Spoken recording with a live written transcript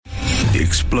the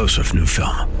explosive new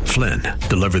film, Flynn,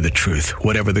 Deliver the Truth,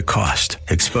 Whatever the Cost,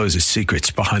 exposes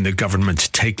secrets behind the government's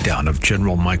takedown of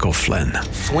General Michael Flynn.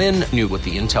 Flynn knew what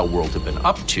the intel world had been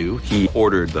up to. He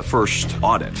ordered the first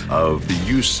audit of the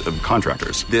use of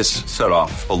contractors. This set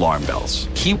off alarm bells.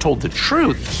 He told the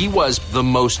truth. He was the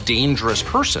most dangerous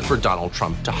person for Donald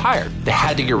Trump to hire. They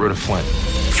had to get rid of Flynn.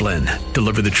 Flynn,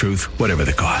 Deliver the Truth, Whatever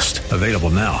the Cost. Available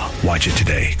now. Watch it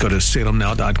today. Go to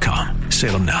salemnow.com.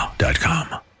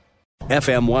 salemnow.com.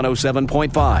 FM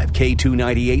 107.5,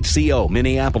 K298CO,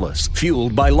 Minneapolis.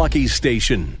 Fueled by Lucky's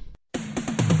Station.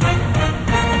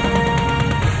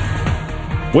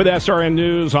 With SRN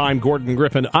News, I'm Gordon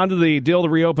Griffin. Under the deal to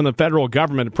reopen the federal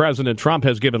government, President Trump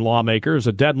has given lawmakers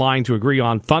a deadline to agree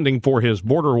on funding for his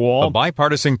border wall. A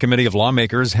bipartisan committee of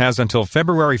lawmakers has until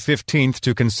February 15th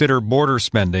to consider border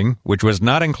spending, which was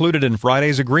not included in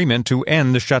Friday's agreement to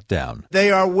end the shutdown.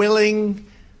 They are willing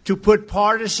to put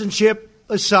partisanship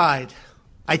aside,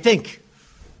 I think,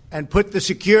 and put the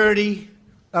security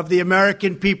of the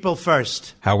American people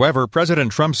first. However,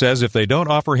 President Trump says if they don't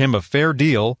offer him a fair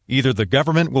deal, either the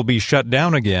government will be shut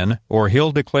down again or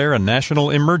he'll declare a national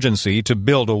emergency to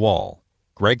build a wall.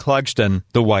 Greg Clugston,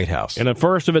 the White House. In a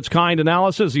first-of-its-kind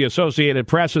analysis, the Associated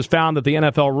Press has found that the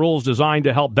NFL rules designed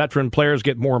to help veteran players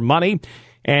get more money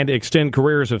and extend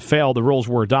careers have failed. The rules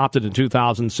were adopted in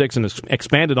 2006 and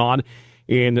expanded on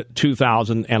in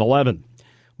 2011.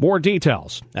 More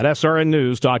details at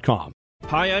srnnews.com.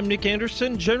 Hi, I'm Nick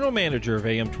Anderson, General Manager of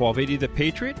AM 1280 The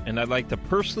Patriot, and I'd like to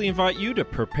personally invite you to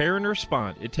Prepare and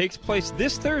Respond. It takes place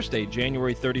this Thursday,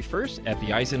 January 31st, at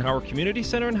the Eisenhower Community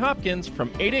Center in Hopkins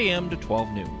from 8 a.m. to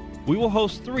 12 noon. We will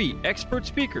host 3 expert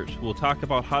speakers who will talk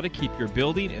about how to keep your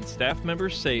building and staff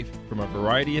members safe from a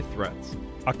variety of threats.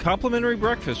 A complimentary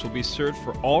breakfast will be served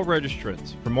for all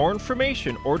registrants. For more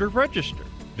information or to register,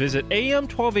 visit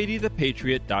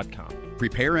am1280thepatriot.com.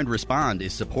 Prepare and Respond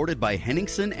is supported by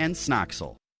Henningsen and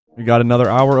Snoxel. We got another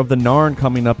hour of the Narn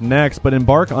coming up next, but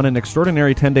embark on an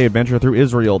extraordinary 10-day adventure through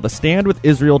Israel. The Stand with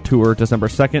Israel Tour, December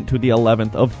 2nd to the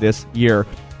 11th of this year.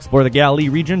 Explore the Galilee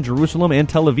region, Jerusalem, and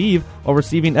Tel Aviv while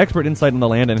receiving expert insight on the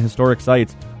land and historic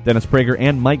sites. Dennis Prager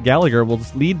and Mike Gallagher will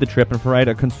lead the trip and provide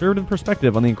a conservative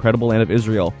perspective on the incredible land of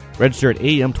Israel. Register at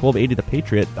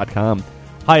am1280thepatriot.com.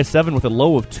 High of 7 with a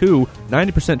low of 2.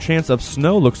 90% chance of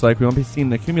snow looks like. We won't be seeing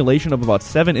an accumulation of about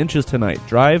 7 inches tonight.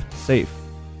 Drive safe.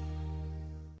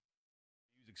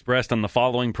 Views expressed on the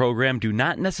following program do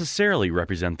not necessarily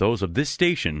represent those of this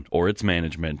station or its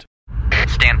management.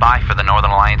 Stand by for the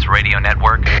Northern Alliance Radio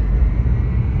Network.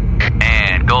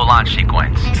 And go launch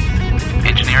sequence.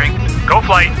 Engineering, go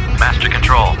flight. Master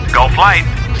control, go flight.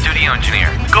 Studio engineer,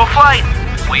 go flight.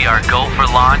 We are go for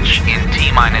launch in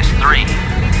T-minus 3, 2,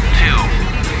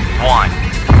 1.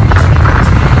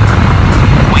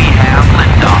 We have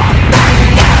liftoff.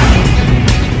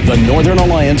 The Northern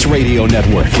Alliance Radio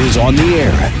Network is on the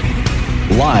air.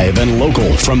 Live and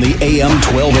local from the AM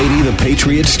 1280 The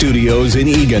Patriot Studios in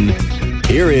Eagan.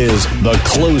 Here is the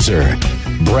closer,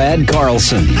 Brad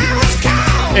Carlson.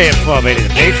 AM 1280 The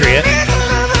Patriot.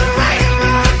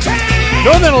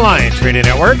 Northern Alliance Radio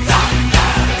Network.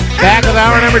 Back with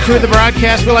hour number 2 of the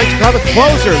broadcast we like to call the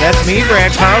closer. That's me,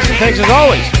 Brad Carlson. Thanks as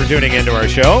always for tuning into our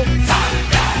show.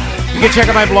 You can check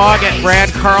out my blog at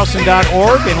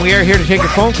bradcarlson.org, and we are here to take your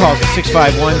phone calls at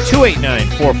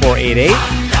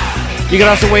 651-289-4488. You can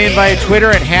also weigh in via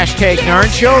Twitter at hashtag Narn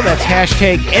Show. That's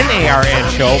hashtag NARN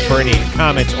Show for any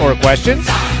comments or questions.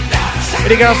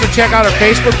 And you can also check out our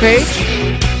Facebook page.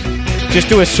 Just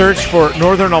do a search for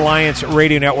Northern Alliance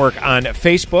Radio Network on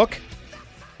Facebook.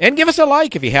 And give us a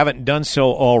like if you haven't done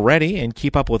so already, and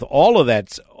keep up with all of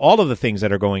the things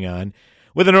that are going on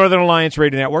with the Northern Alliance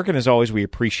Radio Network. And as always, we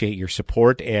appreciate your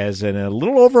support, as in a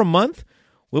little over a month,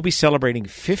 we'll be celebrating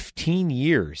 15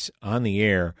 years on the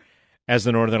air as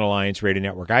the Northern Alliance Radio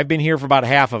Network. I've been here for about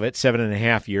half of it,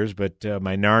 7.5 years, but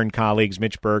my Narn colleagues,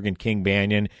 Mitch Berg and King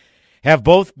Banyan, have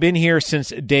both been here since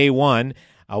day one.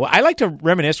 I like to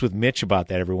reminisce with Mitch about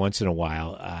that every once in a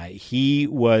while. He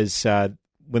was...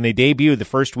 when they debuted the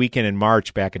first weekend in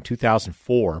March back in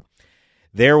 2004,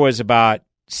 there was about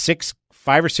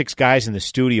 5 or 6 guys in the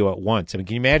studio at once. I mean,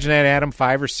 can you imagine that, Adam?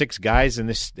 5 or 6 guys in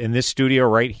this studio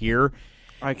right here.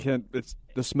 I can't. It's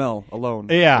the smell alone.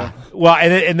 Yeah. Well,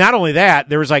 and not only that,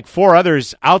 there was like 4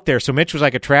 others out there. So Mitch was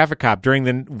like a traffic cop.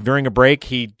 During a break,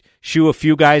 he'd shoo a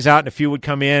few guys out, and a few would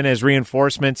come in as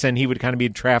reinforcements, and he would kind of be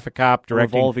a traffic cop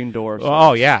directing. Revolving doors.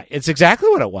 Oh, yeah. It's exactly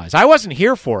what it was. I wasn't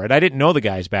here for it. I didn't know the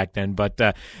guys back then, but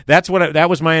that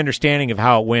was my understanding of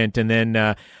how it went. And then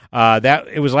that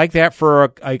it was like that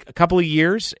for a couple of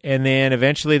years, and then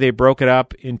eventually they broke it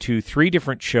up into 3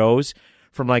 different shows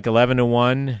from like 11 to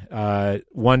 1,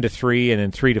 1 to 3, and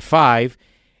then 3 to 5.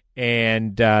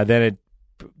 And then it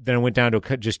went down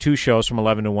to just 2 shows from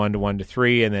 11 to 1 to 1 to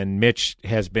 3. And then Mitch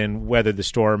has been weathered the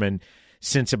storm. And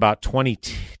since about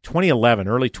 2011,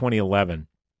 early 2011,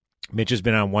 Mitch has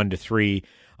been on 1 to 3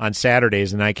 on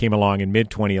Saturdays. And I came along in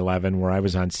mid-2011 where I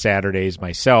was on Saturdays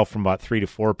myself from about 3 to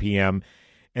 4 p.m.,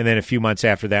 and then a few months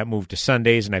after that, moved to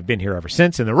Sundays, and I've been here ever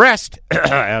since. And the rest,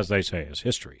 as they say, is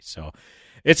history. So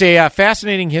it's a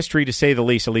fascinating history, to say the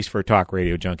least, at least for a talk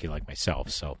radio junkie like myself.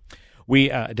 So we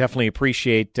definitely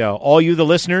appreciate all you, the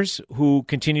listeners, who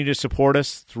continue to support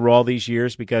us through all these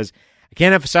years, because I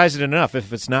can't emphasize it enough.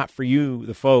 If it's not for you,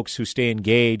 the folks who stay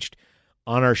engaged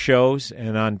on our shows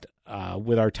and on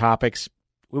with our topics,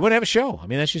 we wouldn't have a show. I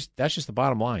mean, that's just the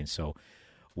bottom line. So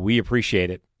we appreciate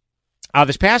it.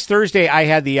 This past Thursday, I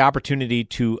had the opportunity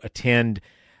to attend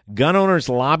Gun Owners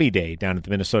Lobby Day down at the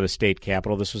Minnesota State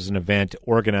Capitol. This was an event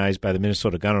organized by the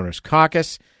Minnesota Gun Owners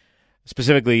Caucus,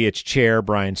 specifically its chair,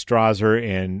 Brian Strasser,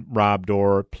 and Rob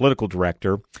Dorr, political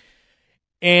director.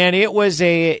 And it was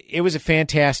a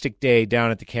fantastic day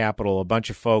down at the Capitol. A bunch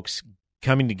of folks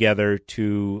coming together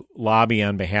to lobby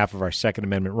on behalf of our Second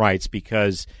Amendment rights,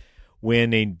 because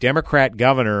when a Democrat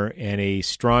governor and a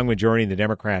strong majority in the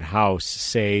Democrat House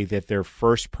say that their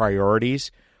first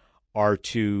priorities are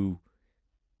to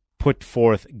put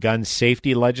forth gun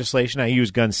safety legislation, I use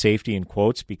gun safety in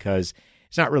quotes because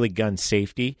it's not really gun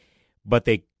safety, but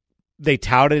they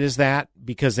tout it as that,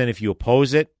 because then if you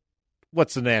oppose it,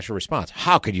 what's the natural response?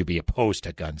 How could you be opposed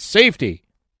to gun safety?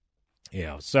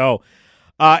 So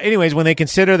anyways, when they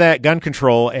consider that gun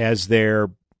control as the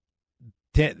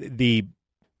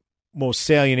most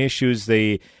salient issues,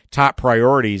 the top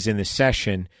priorities in this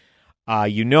session,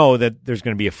 you know that there's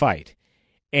going to be a fight.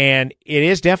 And it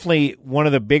is definitely one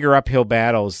of the bigger uphill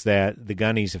battles that the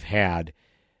gunnies have had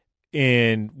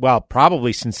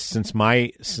probably since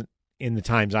in the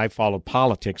times I followed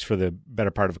politics for the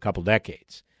better part of a couple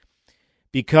decades.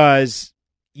 Because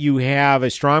you have a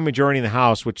strong majority in the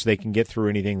House, which they can get through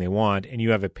anything they want, and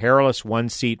you have a perilous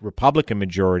one-seat Republican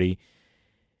majority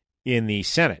in the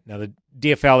Senate. Now, the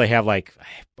DFL, they have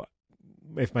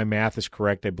if my math is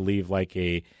correct, I believe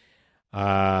if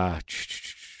I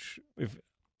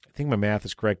think my math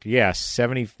is correct, yes,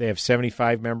 they have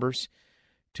 75 members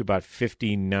to about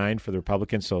 59 for the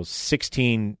Republicans, so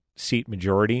 16-seat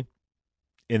majority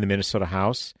in the Minnesota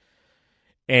House.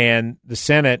 And the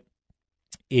Senate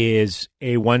is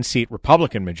a one-seat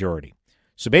Republican majority.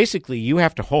 So basically, you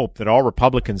have to hope that all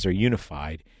Republicans are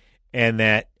unified and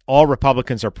that all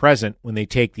Republicans are present when they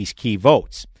take these key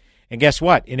votes. And guess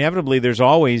what? Inevitably, there's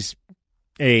always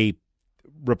a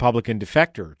Republican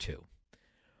defector or two.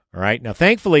 All right. Now,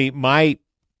 thankfully, my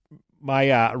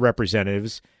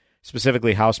representatives,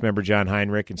 specifically House Member John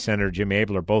Heinrich and Senator Jim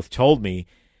Abler, both told me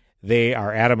they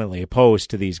are adamantly opposed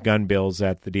to these gun bills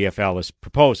that the DFL is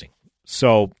proposing.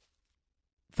 So,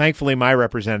 thankfully, my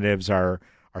representatives are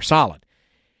solid.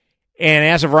 And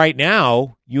as of right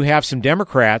now, you have some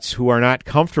Democrats who are not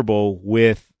comfortable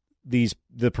with the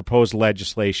proposed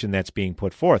legislation that's being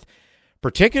put forth,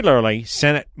 particularly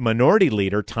Senate Minority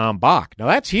Leader Tom Bach. Now,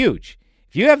 that's huge.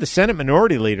 If you have the Senate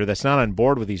Minority Leader that's not on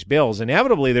board with these bills,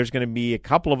 inevitably there's going to be a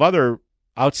couple of other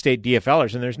outstate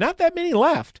DFLers, and there's not that many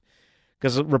left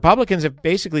because Republicans have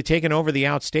basically taken over the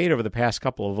outstate over the past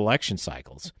couple of election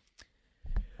cycles.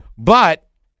 But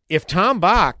if Tom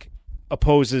Bach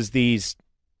opposes these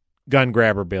gun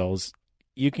grabber bills,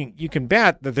 you can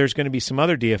bet that there's going to be some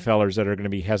other DFLers that are going to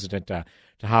be hesitant to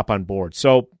hop on board.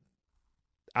 So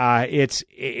right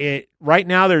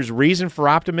now there's reason for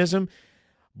optimism,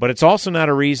 but it's also not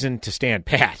a reason to stand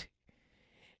pat.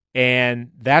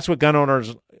 And that's what Gun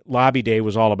Owners Lobby Day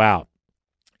was all about,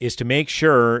 is to make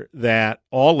sure that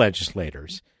all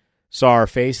legislators saw our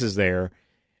faces there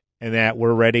and that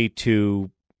we're ready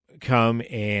to come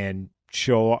and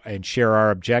show and share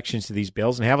our objections to these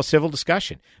bills and have a civil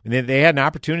discussion. And then they had an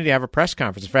opportunity to have a press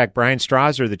conference. In fact, Brian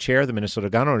Strasser, the chair of the Minnesota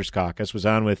Gun Owners Caucus, was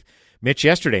on with Mitch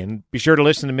yesterday. And be sure to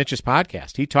listen to Mitch's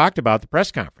podcast. He talked about the press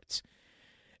conference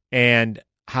and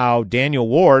how Daniel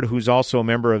Ward, who's also a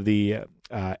member of the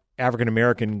African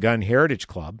American Gun Heritage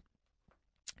Club,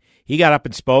 he got up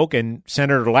and spoke, and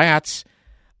Senator Latz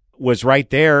was right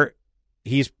there.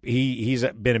 He's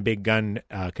been a big gun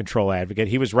control advocate.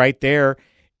 He was right there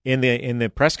in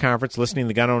the press conference listening to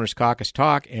the Gun Owners Caucus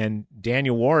talk, and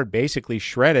Daniel Ward basically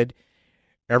shredded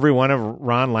every one of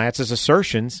Ron Latz's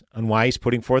assertions on why he's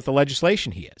putting forth the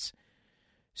legislation he is.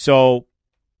 So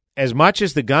as much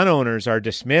as the gun owners are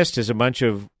dismissed as a bunch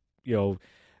of,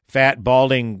 fat,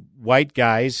 balding white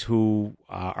guys who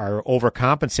are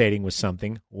overcompensating with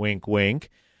something, wink, wink,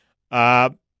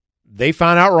 they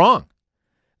found out wrong.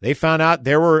 They found out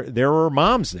there were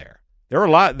moms there. There were a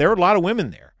lot of women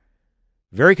there,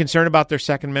 very concerned about their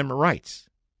Second Amendment rights.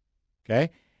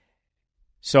 Okay,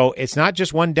 so it's not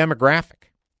just one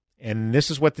demographic, and this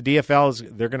is what the DFL is.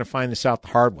 They're going to find this out the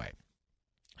hard way.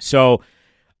 So,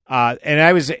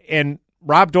 and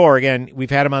Rob Dorr, again, we've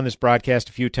had him on this broadcast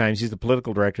a few times. He's the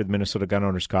political director of the Minnesota Gun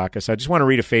Owners Caucus. I just want to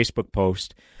read a Facebook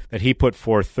post that he put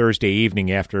forth Thursday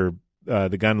evening after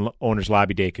the Gun Owners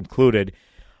Lobby Day concluded.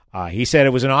 He said,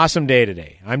 "It was an awesome day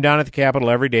today. I'm down at the Capitol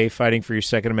every day fighting for your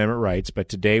Second Amendment rights, but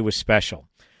today was special.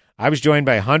 I was joined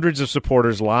by hundreds of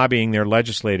supporters lobbying their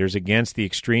legislators against the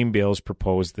extreme bills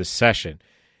proposed this session.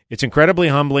 It's incredibly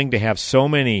humbling to have so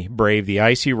many brave the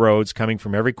icy roads coming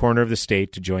from every corner of the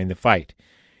state to join the fight.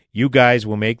 You guys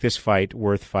will make this fight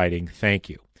worth fighting. Thank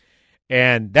you."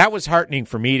 And that was heartening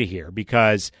for me to hear,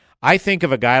 because I think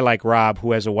of a guy like Rob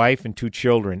who has a wife and 2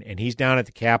 children, and he's down at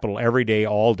the Capitol every day,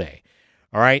 all day.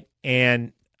 All right,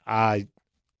 and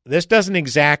this isn't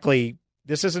exactly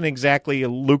a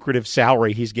lucrative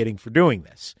salary he's getting for doing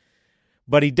this,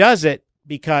 but he does it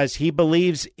because he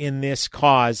believes in this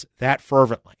cause that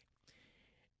fervently.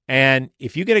 And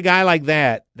if you get a guy like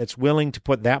that that's willing to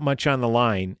put that much on the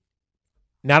line,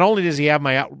 not only does he have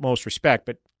my utmost respect,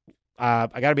 but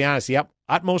I got to be honest, the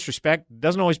utmost respect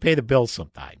doesn't always pay the bills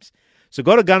sometimes. So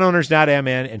go to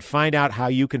gunowners.mn and find out how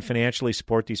you can financially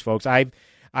support these folks.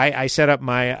 I set up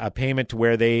my payment to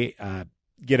where they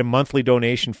get a monthly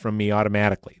donation from me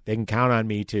automatically. They can count on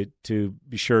me to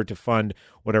be sure to fund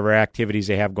whatever activities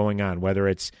they have going on, whether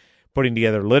it's putting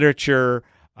together literature,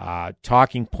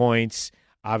 talking points.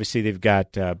 Obviously, they've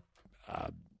got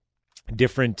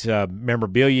different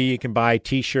memorabilia you can buy,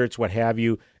 T-shirts, what have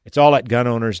you. It's all at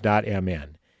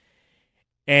gunowners.mn.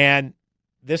 And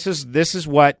this is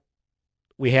what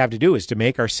we have to do, is to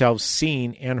make ourselves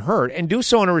seen and heard, and do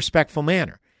so in a respectful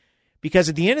manner. Because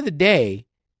at the end of the day,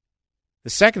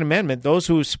 the Second Amendment, those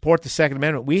who support the Second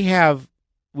Amendment, we have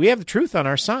the truth on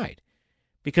our side.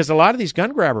 Because a lot of these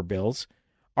gun grabber bills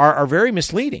are very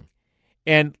misleading.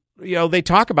 And, they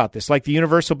talk about this, like the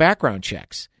universal background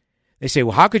checks. They say,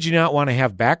 well, how could you not want to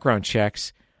have background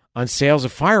checks on sales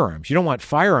of firearms? You don't want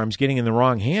firearms getting in the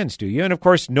wrong hands, do you? And, of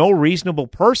course, no reasonable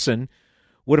person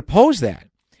would oppose that.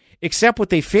 Except what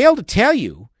they fail to tell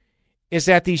you is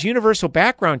that these universal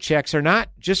background checks are not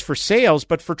just for sales,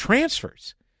 but for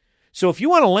transfers. So if you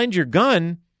want to lend your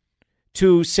gun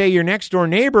to, say, your next-door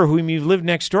neighbor whom you've lived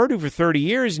next door to for 30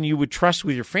 years and you would trust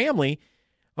with your family,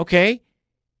 okay,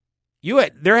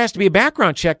 there has to be a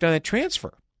background check on that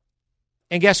transfer.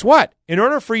 And guess what? In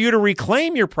order for you to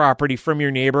reclaim your property from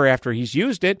your neighbor after he's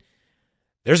used it,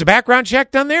 there's a background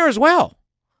check done there as well.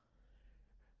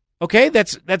 Okay,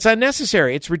 that's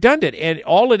unnecessary. It's redundant. And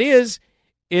all it is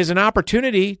an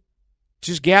opportunity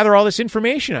to just gather all this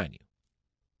information on you.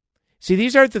 See,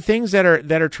 these are the things that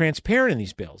are transparent in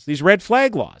these bills. These red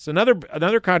flag laws,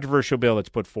 another controversial bill that's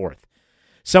put forth.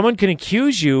 Someone can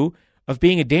accuse you of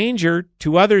being a danger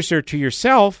to others or to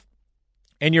yourself,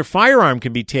 and your firearm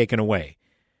can be taken away.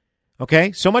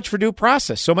 Okay, so much for due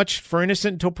process, so much for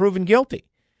innocent until proven guilty.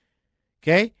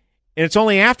 Okay, and it's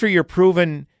only after you're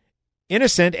proven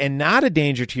innocent and not a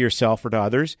danger to yourself or to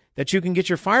others that you can get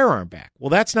your firearm back. Well,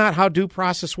 that's not how due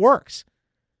process works.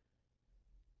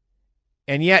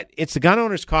 And yet, it's the Gun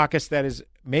Owners Caucus that is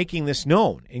making this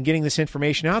known and getting this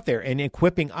information out there and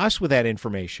equipping us with that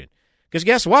information. Because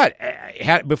guess what?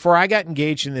 Before I got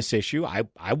engaged in this issue,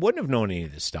 I wouldn't have known any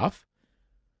of this stuff.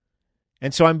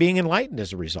 And so I'm being enlightened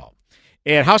as a result.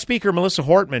 And House Speaker Melissa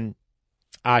Hortman,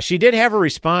 she did have a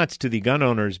response to the gun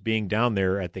owners being down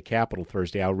there at the Capitol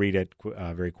Thursday. I'll read it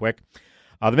very quick.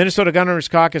 The Minnesota Gun Owners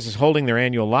Caucus is holding their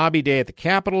annual lobby day at the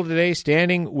Capitol today,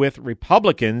 standing with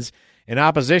Republicans in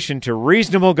opposition to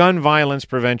reasonable gun violence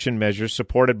prevention measures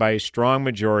supported by a strong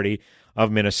majority of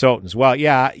Minnesotans. Well,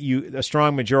 yeah, a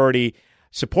strong majority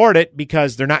support it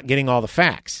because they're not getting all the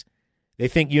facts. They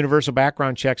think universal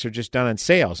background checks are just done on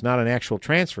sales, not on actual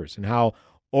transfers, and how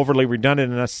overly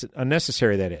redundant and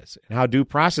unnecessary that is, and how due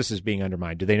process is being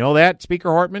undermined. Do they know that, Speaker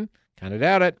Hortman? Kind of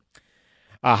doubt it.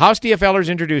 House DFLers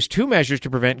introduced 2 measures to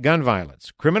prevent gun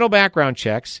violence: criminal background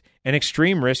checks and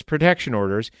extreme risk protection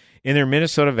orders in their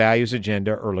Minnesota Values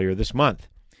agenda earlier this month.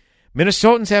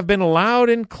 Minnesotans have been loud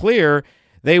and clear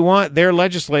they want their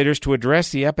legislators to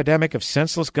address the epidemic of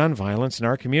senseless gun violence in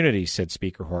our communities, said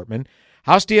Speaker Hortman.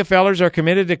 House DFLers are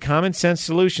committed to common sense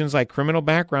solutions like criminal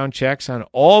background checks on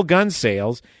all gun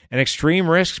sales and extreme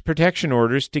risk protection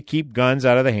orders to keep guns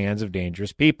out of the hands of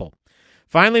dangerous people.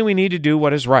 Finally, we need to do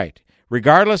what is right.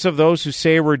 Regardless of those who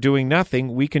say we're doing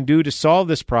nothing, we can do to solve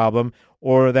this problem,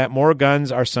 or that more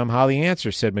guns are somehow the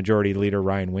answer, said Majority Leader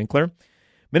Ryan Winkler.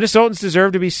 Minnesotans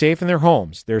deserve to be safe in their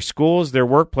homes, their schools, their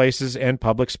workplaces, and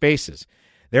public spaces.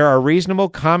 There are reasonable,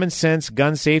 common-sense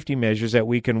gun safety measures that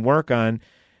we can work on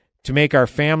to make our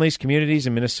families, communities,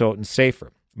 and Minnesotans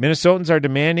safer. Minnesotans are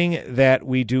demanding that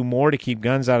we do more to keep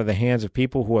guns out of the hands of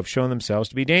people who have shown themselves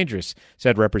to be dangerous,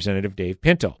 said Representative Dave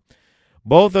Pinto.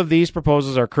 Both of these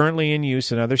proposals are currently in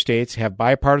use in other states, have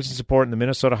bipartisan support in the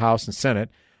Minnesota House and Senate.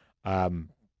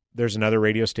 There's another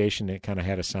radio station that kind of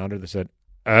had a sounder that said,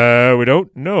 we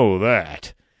don't know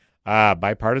that.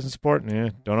 Bipartisan support?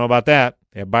 Don't know about that.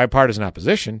 They have bipartisan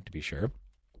opposition, to be sure.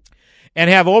 And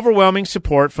have overwhelming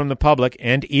support from the public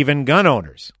and even gun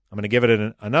owners. I'm going to give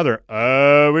it another,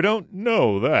 we don't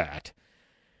know that.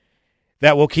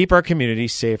 That will keep our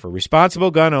communities safer.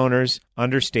 Responsible gun owners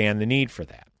understand the need for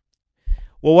that.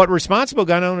 Well, what responsible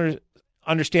gun owners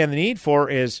understand the need for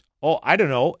is,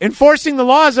 enforcing the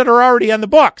laws that are already on the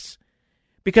books.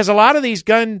 Because a lot of these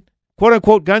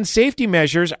quote-unquote, gun safety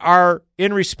measures are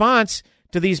in response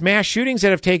to these mass shootings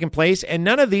that have taken place, and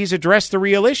none of these address the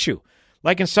real issue.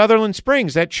 Like in Sutherland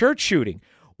Springs, that church shooting,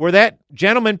 where that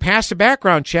gentleman passed a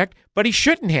background check, but he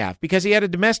shouldn't have because he had a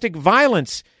domestic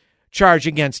violence charge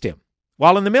against him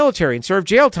while in the military and served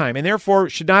jail time, and therefore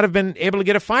should not have been able to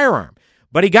get a firearm.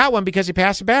 But he got one because he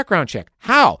passed a background check.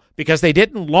 How? Because they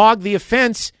didn't log the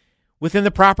offense within the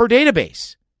proper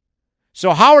database.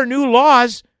 So how are new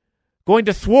laws going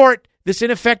to thwart this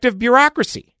ineffective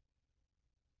bureaucracy?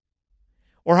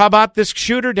 Or how about this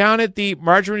shooter down at the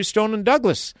Marjorie Stoneman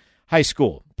Douglas High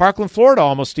School, Parkland, Florida,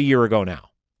 almost a year ago now?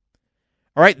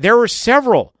 All right, there were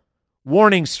several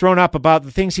warnings thrown up about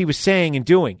the things he was saying and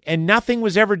doing, and nothing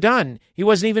was ever done. He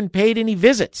wasn't even paid any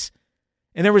visits.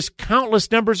 And there was countless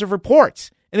numbers of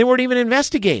reports, and they weren't even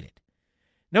investigated.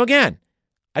 Now, again,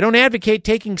 I don't advocate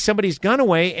taking somebody's gun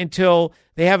away until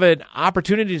they have an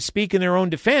opportunity to speak in their own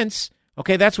defense.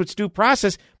 Okay, that's what's due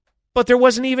process. But there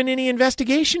wasn't even any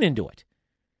investigation into it.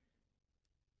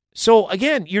 So,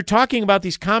 again, you're talking about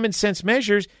these common sense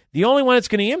measures. The only one that's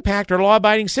going to impact are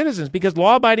law-abiding citizens, because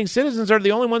law-abiding citizens are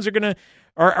the only ones that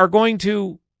are going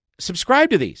to subscribe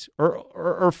to these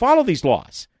or follow these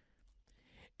laws.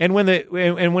 And when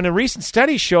a recent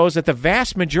study shows that the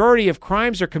vast majority of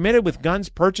crimes are committed with guns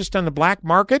purchased on the black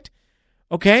market,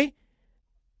 okay,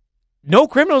 no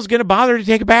criminal is going to bother to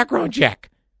take a background check.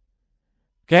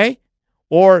 Okay?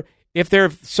 Or if they're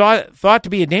thought to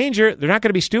be a danger, they're not going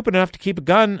to be stupid enough to keep a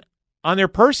gun on their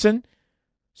person.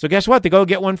 So guess what? They go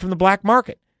get one from the black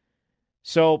market.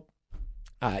 So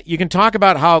you can talk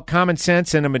about how common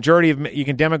sense and you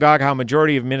can demagogue how a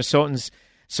majority of Minnesotans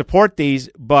support these,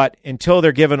 but until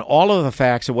they're given all of the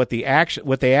facts of what they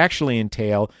actually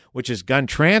entail, which is gun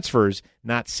transfers,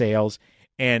 not sales,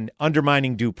 and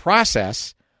undermining due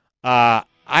process, I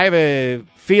have a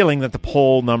feeling that the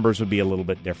poll numbers would be a little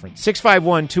bit different.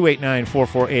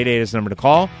 651-289-4488 is the number to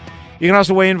call. You can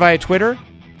also weigh in via Twitter.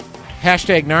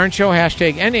 Hashtag Narn Show,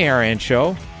 hashtag NARN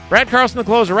Show. Brad Carlson, the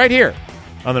closer, right here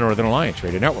on the Northern Alliance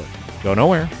Radio Network. Go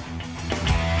nowhere.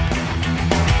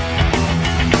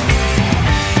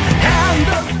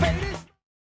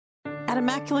 At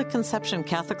Immaculate Conception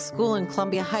Catholic School in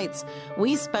Columbia Heights,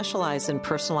 we specialize in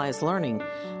personalized learning.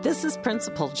 This is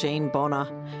Principal Jane Bona.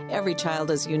 Every child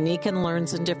is unique and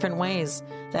learns in different ways.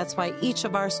 That's why each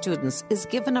of our students is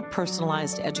given a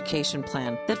personalized education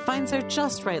plan that finds their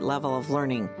just right level of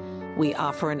learning. We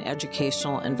offer an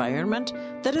educational environment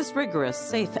that is rigorous,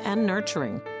 safe, and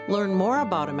nurturing. Learn more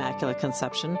about Immaculate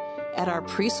Conception at our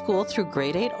preschool through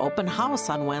grade 8 open house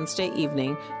on Wednesday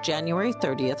evening, January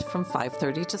 30th from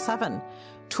 5:30 to 7.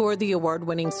 Tour the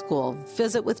award-winning school,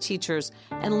 visit with teachers,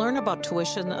 and learn about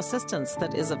tuition assistance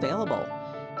that is available.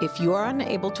 If you are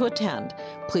unable to attend,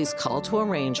 please call to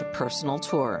arrange a personal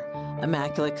tour.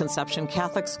 Immaculate Conception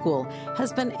Catholic School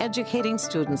has been educating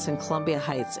students in Columbia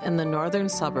Heights in the northern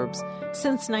suburbs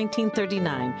since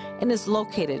 1939 and is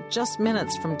located just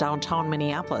minutes from downtown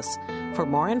Minneapolis. For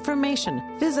more information,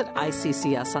 visit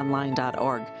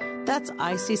iccsonline.org. That's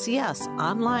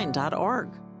iccsonline.org.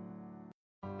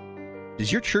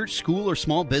 Does your church, school, or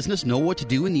small business know what to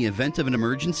do in the event of an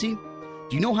emergency?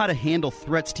 Do you know how to handle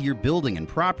threats to your building and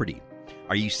property?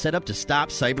 Are you set up to stop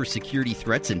cybersecurity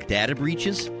threats and data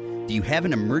breaches? Do you have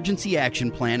an emergency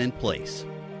action plan in place?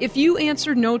 If you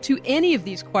answered no to any of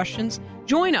these questions,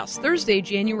 join us Thursday,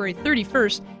 January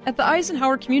 31st at the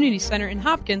Eisenhower Community Center in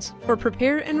Hopkins for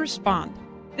Prepare and Respond.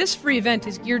 This free event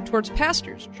is geared towards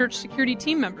pastors, church security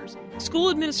team members, school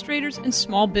administrators, and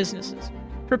small businesses.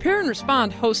 Prepare and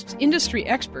Respond hosts industry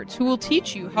experts who will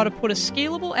teach you how to put a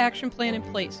scalable action plan in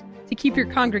place to keep your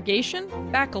congregation,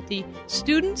 faculty,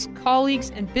 students, colleagues,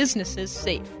 and businesses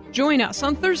safe. Join us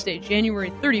on Thursday,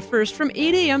 January 31st from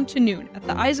 8 a.m. to noon at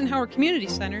the Eisenhower Community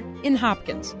Center in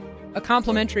Hopkins. A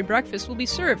complimentary breakfast will be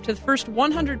served to the first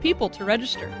 100 people to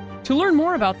register. To learn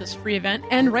more about this free event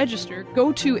and register,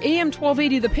 go to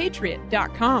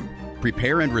am1280thepatriot.com.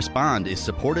 Prepare and Respond is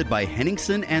supported by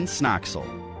Henningsen and Snoxel.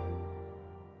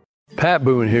 Pat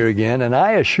Boone here again, and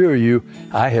I assure you,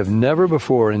 I have never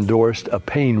before endorsed a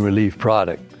pain relief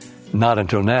product. Not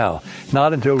until now.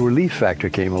 Not until Relief Factor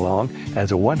came along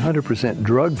as a 100%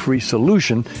 drug-free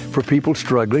solution for people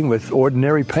struggling with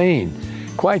ordinary pain.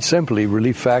 Quite simply,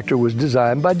 Relief Factor was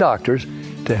designed by doctors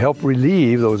to help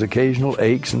relieve those occasional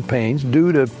aches and pains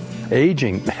due to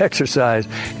aging, exercise,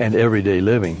 and everyday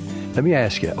living. Let me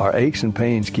ask you, are aches and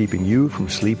pains keeping you from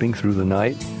sleeping through the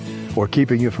night? Or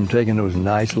keeping you from taking those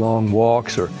nice long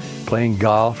walks or playing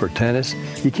golf or tennis?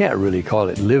 You can't really call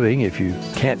it living if you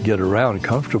can't get around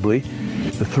comfortably.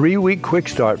 The 3-week quick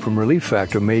start from Relief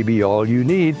Factor may be all you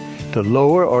need to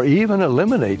lower or even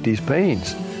eliminate these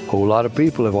pains. A whole lot of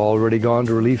people have already gone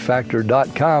to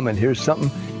ReliefFactor.com, and here's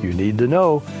something you need to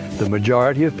know. The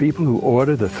majority of people who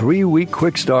order the 3-week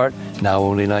quick start, now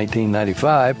only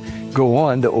 $19.95, go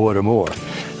on to order more.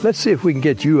 Let's see if we can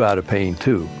get you out of pain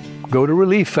too. Go to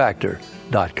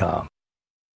ReliefFactor.com.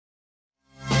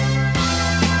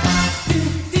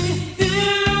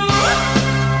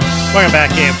 Welcome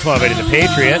back, AM 1280 The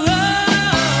Patriot.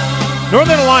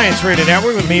 Northern Alliance Radio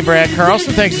Network with me, Brad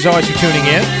Carlson. Thanks as always for tuning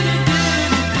in.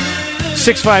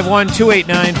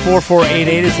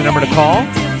 651-289-4488 is the number to call.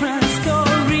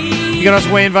 You can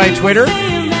also weigh in via Twitter.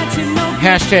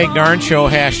 Hashtag Narn Show,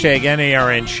 hashtag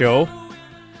NARN Show.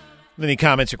 Any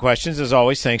comments or questions, as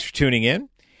always, thanks for tuning in.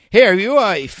 Hey, are you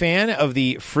a fan of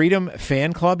the Freedom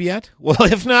Fan Club yet? Well,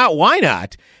 if not, why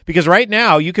not? Because right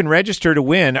now you can register to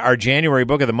win our January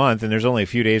Book of the Month, and there's only a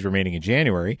few days remaining in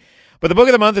January. But the Book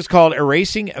of the Month is called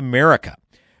Erasing America.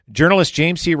 Journalist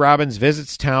James C. Robbins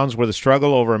visits towns where the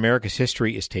struggle over America's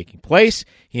history is taking place.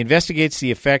 He investigates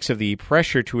the effects of the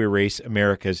pressure to erase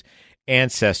America's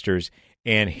ancestors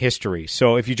and history.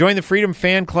 So if you join the Freedom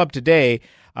Fan Club today,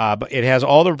 it has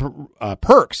all the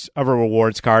perks of a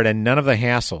rewards card and none of the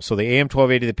hassle. So the AM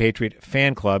 1280 The Patriot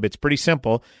Fan Club, it's pretty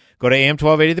simple. Go to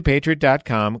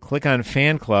am1280thepatriot.com, click on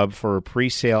Fan Club for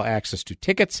pre-sale access to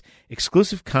tickets,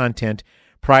 exclusive content,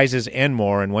 prizes, and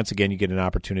more. And once again, you get an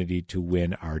opportunity to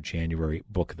win our January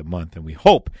Book of the Month, and we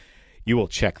hope you will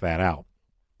check that out.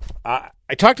 I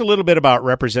talked a little bit about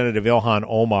Representative Ilhan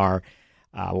Omar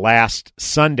last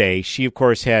Sunday. She, of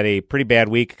course, had a pretty bad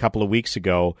week a couple of weeks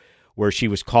ago, where she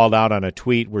was called out on a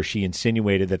tweet where she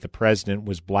insinuated that the president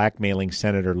was blackmailing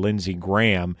Senator Lindsey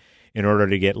Graham in order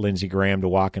to get Lindsey Graham to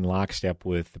walk in lockstep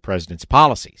with the president's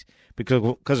policies.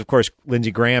 Because of course,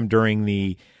 Lindsey Graham, during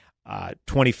the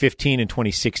 2015 and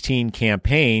 2016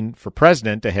 campaign for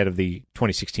president ahead of the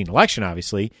 2016 election,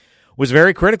 obviously, was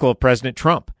very critical of President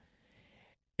Trump.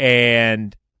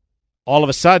 And all of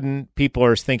a sudden, people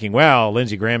are thinking, well,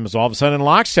 Lindsey Graham is all of a sudden in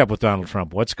lockstep with Donald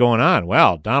Trump. What's going on?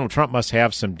 Well, Donald Trump must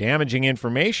have some damaging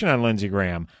information on Lindsey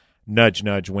Graham. Nudge,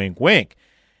 nudge, wink, wink.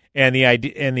 And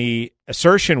the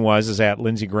assertion is that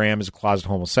Lindsey Graham is a closet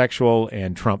homosexual,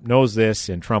 and Trump knows this,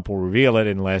 and Trump will reveal it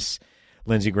unless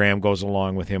Lindsey Graham goes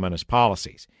along with him on his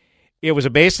policies. It was a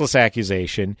baseless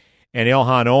accusation, and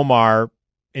Ilhan Omar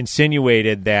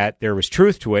insinuated that there was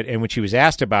truth to it, and when she was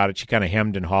asked about it, she kind of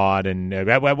hemmed and hawed, and,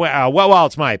 well,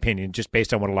 it's my opinion, just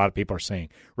based on what a lot of people are saying.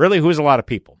 Really, who's a lot of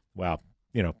people? Well,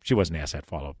 she wasn't asked that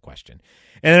follow-up question.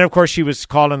 And then, of course, she was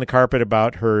called on the carpet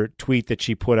about her tweet that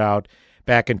she put out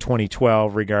back in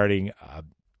 2012 regarding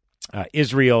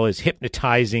Israel is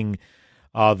hypnotizing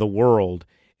the world,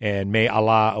 and may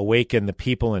Allah awaken the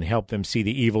people and help them see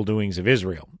the evil doings of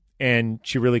Israel. And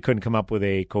she really couldn't come up with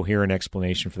a coherent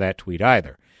explanation for that tweet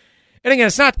either. And again,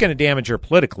 it's not going to damage her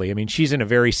politically. I mean, she's in a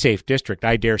very safe district.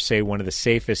 I dare say one of the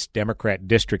safest Democrat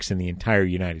districts in the entire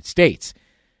United States.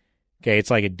 Okay, it's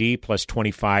like a D plus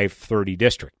 25, 30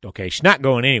 district. Okay, she's not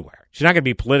going anywhere. She's not going to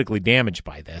be politically damaged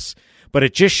by this. But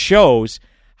it just shows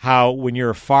how when you're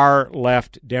a far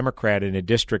left Democrat in a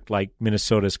district like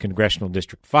Minnesota's Congressional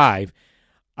District 5,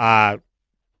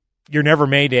 you're never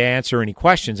made to answer any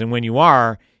questions. And when you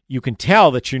are, you can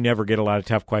tell that you never get a lot of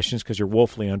tough questions because you're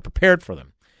woefully unprepared for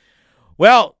them.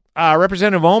 Well,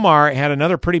 Representative Omar had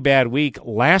another pretty bad week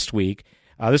last week.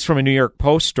 This is from a New York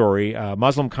Post story. A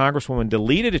Muslim congresswoman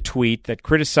deleted a tweet that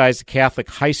criticized the Catholic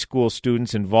high school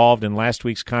students involved in last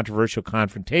week's controversial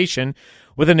confrontation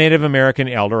with a Native American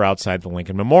elder outside the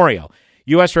Lincoln Memorial.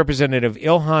 U.S. Representative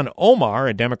Ilhan Omar,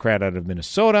 a Democrat out of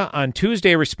Minnesota, on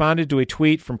Tuesday responded to a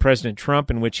tweet from President Trump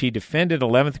in which he defended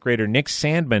 11th grader Nick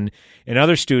Sandman and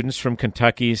other students from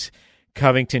Kentucky's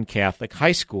Covington Catholic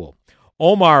High School.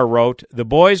 Omar wrote, "The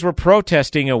boys were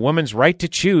protesting a woman's right to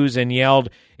choose and yelled,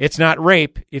 'It's not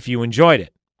rape if you enjoyed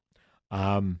it.'"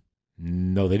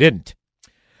 No, they didn't.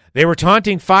 "They were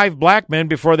taunting 5 black men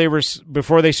before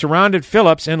they surrounded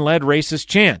Phillips and led racist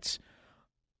chants."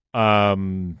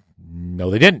 No,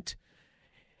 they didn't.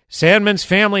 "Sandman's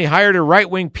family hired a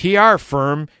right-wing PR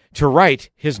firm to write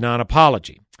his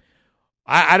non-apology."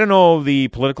 I don't know the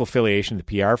political affiliation of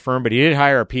the PR firm, but he did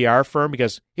hire a PR firm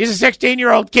because he's a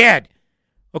 16-year-old kid.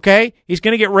 Okay? He's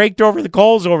going to get raked over the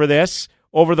coals over this,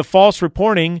 over the false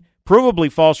reporting,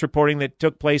 provably false reporting that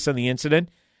took place on the incident.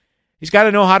 He's got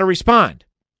to know how to respond.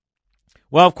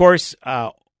 Well, of course,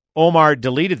 Omar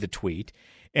deleted the tweet,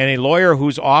 and a lawyer who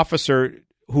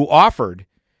offered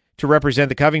to represent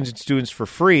the Covington students for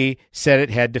free said it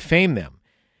had defamed them.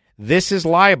 "This is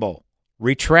libel.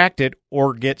 Retract it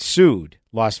or get sued,"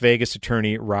 Las Vegas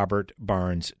attorney Robert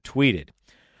Barnes tweeted.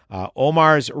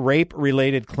 Omar's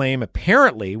rape-related claim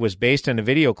apparently was based on a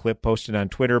video clip posted on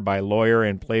Twitter by lawyer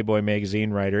and Playboy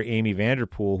magazine writer Amy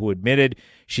Vanderpool, who admitted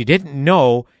she didn't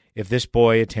know if this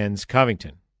boy attends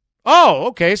Covington. Oh,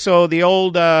 okay, so the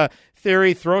old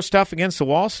theory, throw stuff against the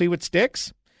wall, see what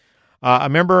sticks? A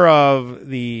member of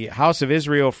the House of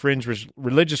Israel fringe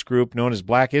religious group known as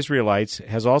Black Israelites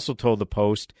has also told the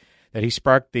Post that he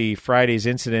sparked the Friday's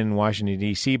incident in Washington,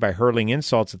 D.C. by hurling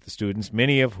insults at the students,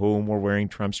 many of whom were wearing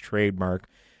Trump's trademark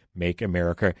Make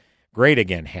America Great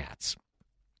Again hats.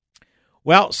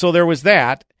 Well, so there was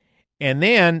that, and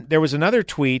then there was another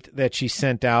tweet that she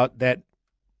sent out that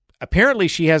apparently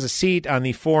she has a seat on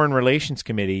the Foreign Relations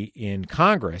Committee in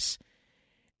Congress,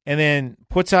 and then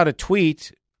puts out a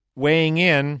tweet weighing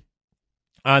in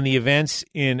on the events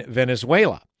in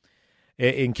Venezuela.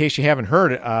 In case you haven't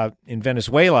heard, in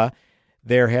Venezuela,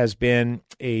 there has been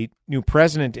a new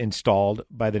president installed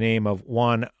by the name of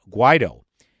Juan Guaido.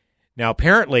 Now,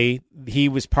 apparently, he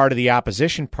was part of the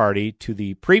opposition party to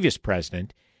the previous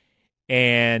president,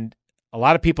 and a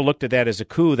lot of people looked at that as a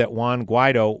coup that Juan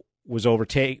Guaido was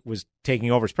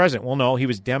taking over as president. Well, no, he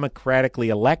was democratically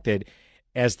elected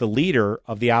as the leader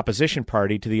of the opposition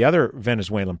party to the other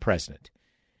Venezuelan president.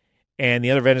 And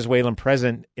the other Venezuelan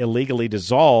president illegally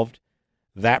dissolved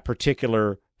that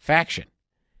particular faction.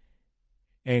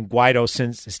 And Guaido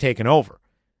since has taken over.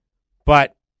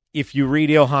 But if you read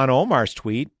Ilhan Omar's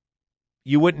tweet,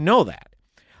 you wouldn't know that.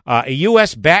 A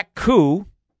U.S.-backed coup,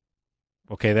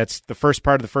 okay, that's the first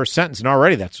part of the first sentence, and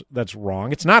already that's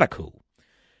wrong. It's not a coup.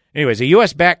 Anyways, a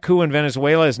U.S.-backed coup in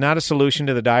Venezuela is not a solution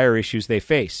to the dire issues they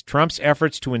face. Trump's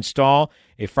efforts to install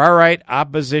a far-right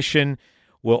opposition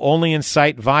will only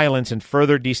incite violence and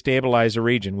further destabilize the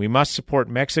region. We must support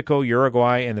Mexico,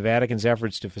 Uruguay, and the Vatican's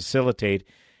efforts to facilitate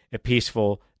a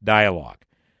peaceful dialogue.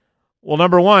 Well,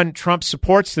 number one, Trump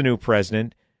supports the new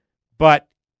president, but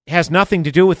has nothing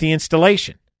to do with the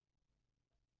installation.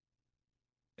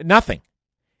 Nothing.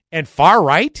 And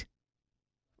far-right?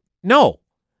 No.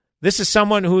 This is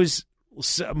someone who's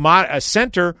a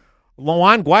center.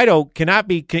 Juan Guaido cannot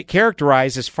be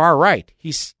characterized as far-right.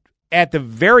 He's at the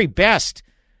very best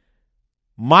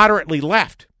moderately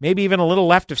left, maybe even a little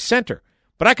left of center.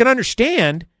 But I can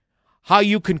understand how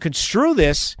you can construe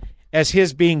this as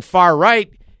his being far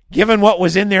right, given what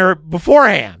was in there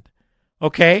beforehand.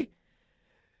 Okay?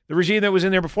 The regime that was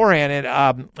in there beforehand.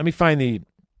 And let me find the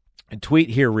tweet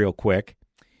here real quick.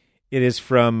 It is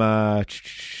from,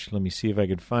 let me see if I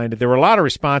can find it. There were a lot of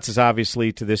responses,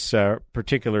 obviously, to this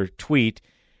particular tweet,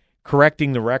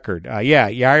 correcting the record.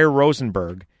 Yair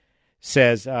Rosenberg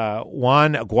says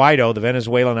Juan Guaido, the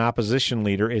Venezuelan opposition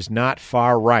leader, is not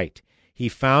far right. He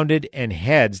founded and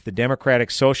heads the Democratic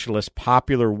Socialist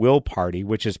Popular Will Party,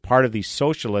 which is part of the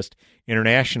Socialist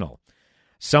International.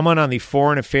 Someone on the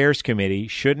Foreign Affairs Committee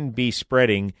shouldn't be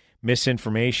spreading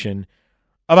misinformation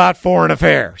about foreign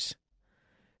affairs.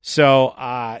 So,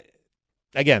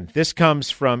 again, this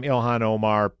comes from Ilhan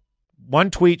Omar.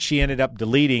 One tweet she ended up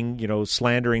deleting,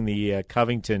 slandering the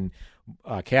Covington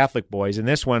Catholic boys, and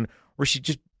this one where she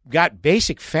just got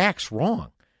basic facts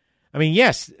wrong. I mean,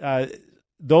 yes,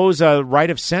 those right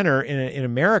of center in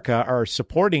America are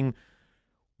supporting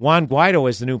Juan Guaido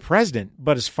as the new president,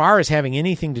 but as far as having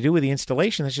anything to do with the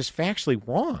installation, that's just factually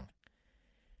wrong.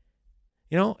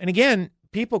 And again,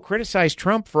 people criticize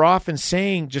Trump for often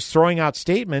just throwing out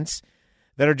statements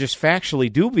that are just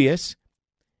factually dubious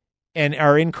and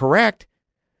are incorrect,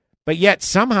 but yet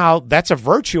somehow that's a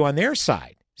virtue on their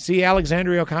side. See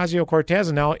Alexandria Ocasio-Cortez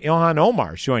and now Ilhan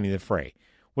Omar joining the fray.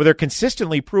 where they're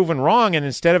consistently proven wrong, and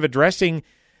instead of addressing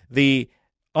the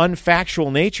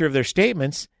unfactual nature of their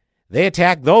statements, they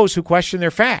attack those who question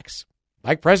their facts,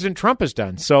 like President Trump has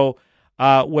done. So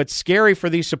what's scary for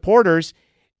these supporters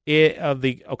of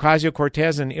the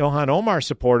Ocasio-Cortez and Ilhan Omar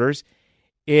supporters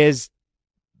is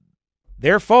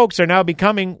their folks are now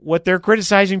becoming what they're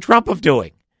criticizing Trump of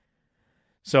doing.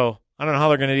 So I don't know how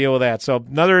they're going to deal with that. So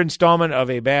another installment of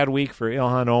a bad week for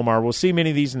Ilhan Omar. We'll see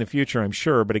many of these in the future, I'm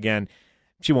sure. But again,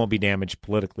 she won't be damaged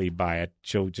politically by it.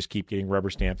 She'll just keep getting rubber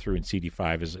stamped through in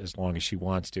CD5 as long as she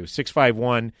wants to.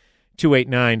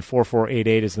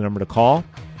 651-289-4488 is the number to call.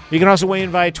 You can also weigh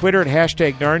in via Twitter at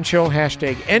 #NarnShow,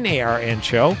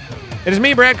 #NARNShow. It is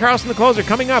me, Brad Carlson, the closer,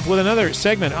 coming up with another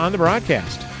segment on the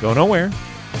broadcast. Go nowhere.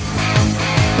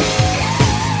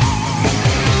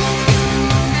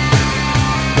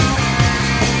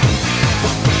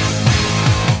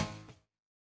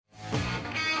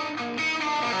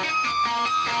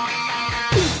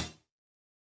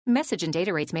 Message and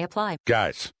data rates may apply.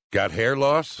 Guys, got hair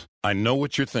loss? I know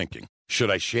what you're thinking. Should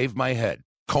I shave my head?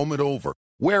 Comb it over?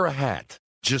 Wear a hat?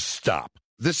 Just stop.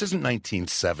 This isn't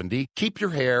 1970. Keep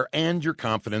your hair and your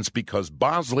confidence because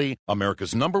Bosley,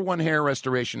 America's #1 hair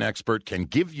restoration expert, can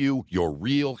give you your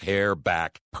real hair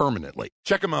back permanently.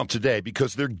 Check them out today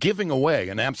because they're giving away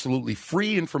an absolutely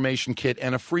free information kit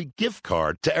and a free gift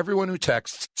card to everyone who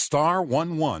texts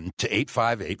 *11 to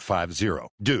 85850.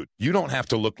 Dude, you don't have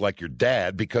to look like your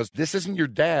dad because this isn't your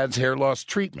dad's hair loss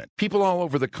treatment. People all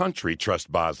over the country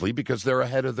trust Bosley because they're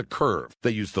ahead of the curve. They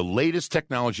use the latest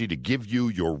technology to give you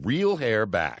your real hair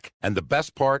back. And the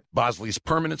best part, Bosley's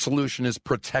permanent solution is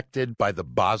protected by the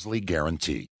Bosley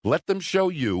Guarantee. Let them show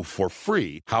you for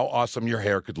free how awesome your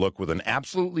hair could look with an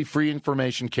absolutely free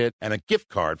information kit and a gift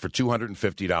card for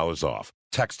 $250 off.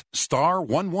 Text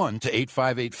 *11 to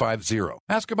 85850.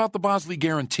 Ask about the Bosley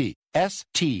Guarantee.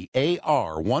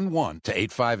 STAR11 to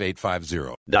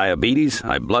 85850. Diabetes,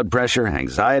 high blood pressure,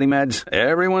 anxiety meds,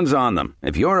 everyone's on them.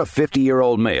 If you're a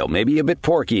 50-year-old male, maybe a bit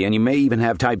porky, and you may even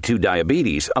have type 2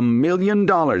 diabetes, $1 million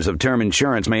of term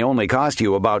insurance may only cost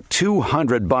you about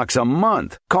 $200 a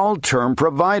month. Call Term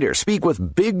Provider. Speak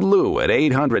with Big Lou at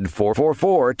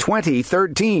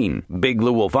 800-444-2013. Big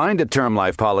Lou will find a term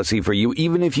life policy for you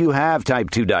even if you have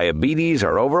type 2 diabetes,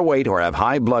 are overweight, or have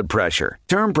high blood pressure.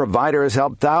 Term Provider has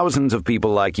helped thousands of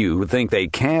people like you who think they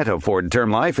can't afford term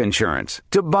life insurance.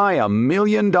 To buy $1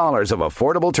 million of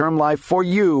affordable term life for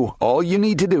you, all you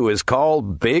need to do is call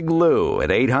Big Lou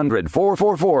at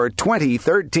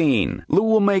 800-444-2013. Lou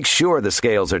will make sure the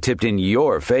scales are tipped in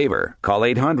your favor. Call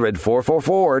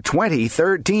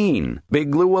 800-444-2013.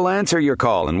 Big Lou will answer your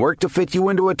call and work to fit you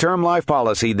into a term life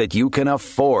policy that you can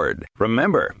afford.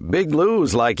 Remember, Big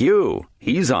Lou's like you.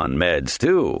 He's on meds,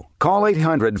 too. Call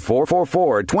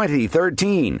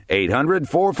 800-444-2013.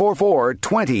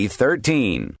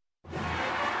 800-444-2013.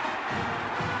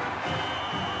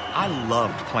 I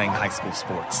loved playing high school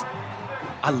sports.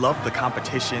 I loved the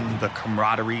competition, the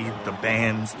camaraderie, the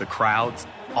bands, the crowds,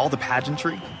 all the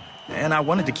pageantry, and I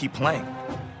wanted to keep playing.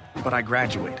 But I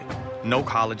graduated. No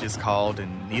colleges called,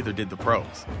 and neither did the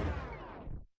pros.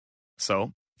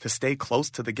 So, to stay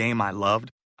close to the game I loved,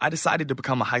 I decided to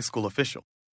become a high school official.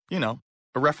 You know,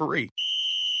 a referee.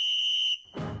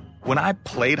 When I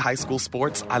played high school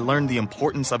sports, I learned the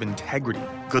importance of integrity,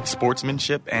 good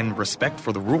sportsmanship, and respect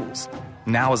for the rules.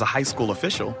 Now, as a high school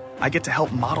official, I get to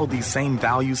help model these same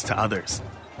values to others.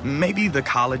 Maybe the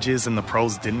colleges and the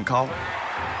pros didn't call,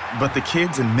 but the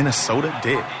kids in Minnesota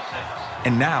did.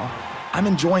 And now, I'm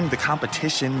enjoying the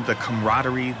competition, the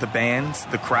camaraderie, the bands,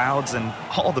 the crowds, and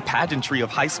all the pageantry of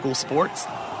high school sports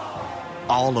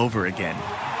all over again.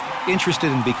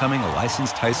 Interested in becoming a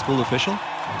licensed high school official?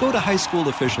 Go to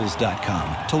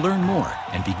highschoolofficials.com to learn more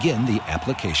and begin the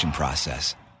application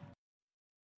process.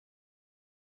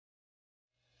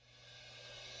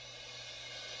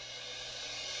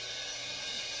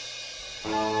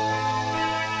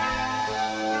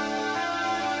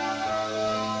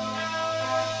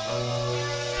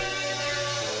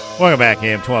 Welcome back,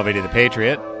 AM 1280 The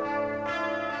Patriot.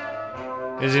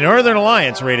 It is the Northern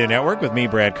Alliance Radio Network with me,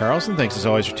 Brad Carlson. Thanks as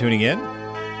always for tuning in.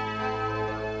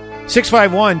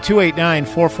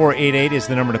 651-289-4488 is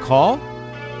the number to call. You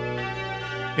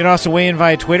can also weigh in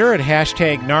via Twitter at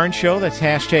 #NarnShow. That's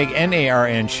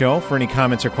 #NARNShow for any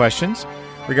comments or questions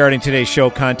regarding today's show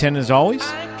content. As always,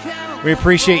 we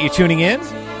appreciate you tuning in.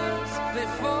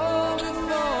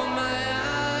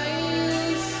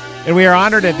 And we are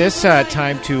honored at this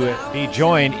time to be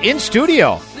joined in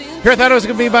studio. Here I thought it was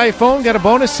going to be by phone. Got a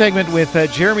bonus segment with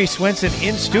Jeremy Swenson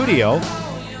in studio.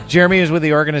 Jeremy is with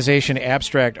the organization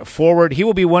Abstract Forward. He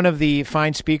will be one of the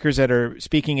fine speakers that are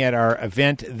speaking at our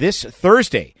event this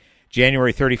Thursday,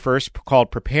 January 31st,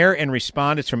 called Prepare and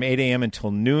Respond. It's from 8 a.m. until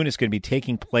noon. It's going to be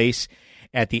taking place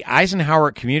at the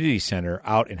Eisenhower Community Center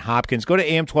out in Hopkins. Go to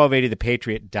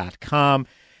am1280thepatriot.com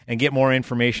and get more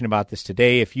information about this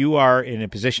today. If you are in a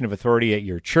position of authority at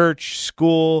your church,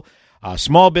 school,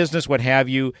 small business, what have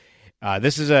you,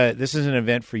 this is an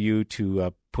event for you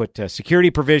to put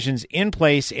security provisions in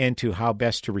place and to how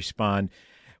best to respond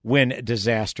when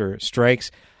disaster strikes.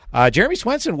 Jeremy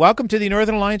Swenson, welcome to the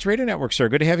Northern Alliance Radio Network, sir.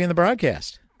 Good to have you on the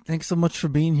broadcast. Thanks so much for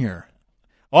being here.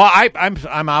 Well,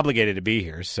 I'm obligated to be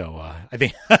here, so I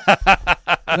think.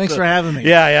 Thanks for having me.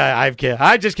 Yeah,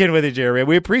 I'm just kidding with you, Jeremy.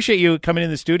 We appreciate you coming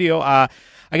in the studio. I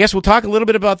guess we'll talk a little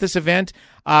bit about this event.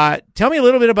 Tell me a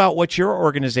little bit about what your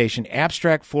organization,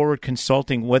 Abstract Forward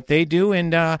Consulting, what they do,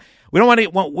 and we don't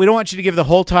want you to give the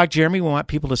whole talk, Jeremy. We want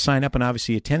people to sign up and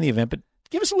obviously attend the event, but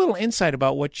give us a little insight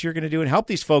about what you're going to do and help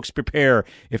these folks prepare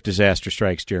if disaster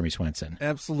strikes, Jeremy Swenson.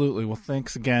 Absolutely. Well,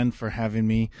 thanks again for having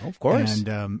me. Of course.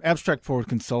 And Abstract Forward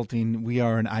Consulting, we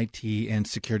are an IT and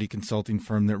security consulting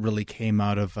firm that really came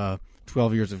out of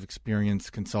 12 years of experience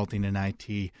consulting in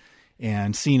IT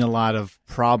and seeing a lot of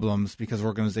problems because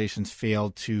organizations fail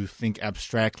to think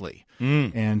abstractly.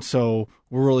 And so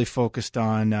we're really focused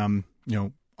on,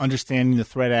 understanding the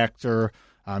threat actor,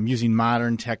 using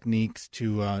modern techniques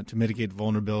to mitigate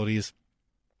vulnerabilities.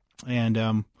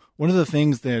 And one of the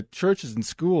things that churches and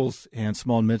schools and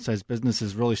small and mid-sized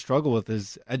businesses really struggle with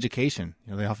is education.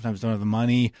 They oftentimes don't have the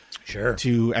money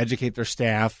to educate their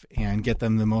staff and get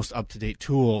them the most up-to-date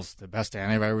tools, the best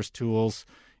antivirus tools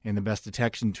and the best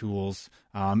detection tools.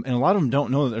 And a lot of them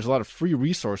don't know that there's a lot of free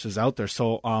resources out there.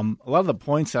 So a lot of the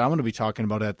points that I'm going to be talking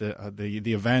about at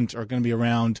the event are going to be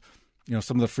around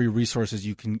some of the free resources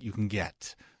you can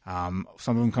get. Some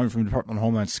of them coming from the Department of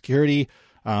Homeland Security,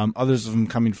 others of them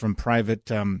coming from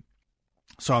private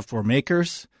software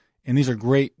makers. And these are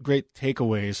great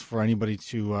takeaways for anybody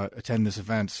to attend this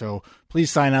event. So please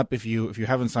sign up if you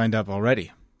haven't signed up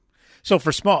already. So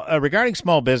for regarding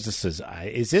small businesses,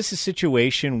 is this a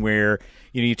situation where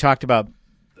you talked about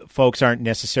folks aren't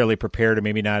necessarily prepared or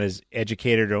maybe not as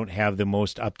educated or don't have the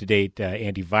most up-to-date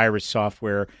antivirus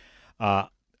software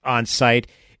on site?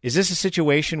 Is this a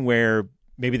situation where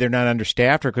maybe they're not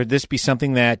understaffed, or could this be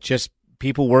something that just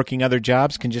people working other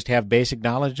jobs can just have basic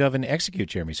knowledge of and execute,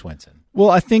 Jeremy Swenson?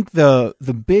 Well, I think the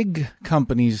big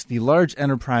companies, the large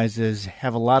enterprises,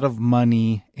 have a lot of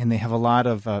money and they have a lot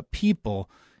of people,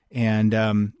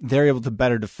 and they're able to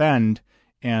better defend.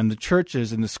 And the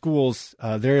churches and the schools,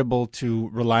 they're able to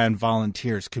rely on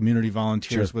volunteers, community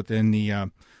volunteers within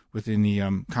the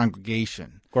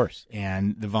congregation. Of course.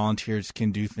 And the volunteers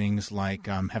can do things like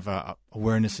have a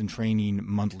awareness and training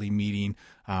monthly meeting,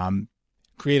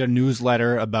 create a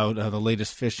newsletter about the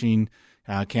latest phishing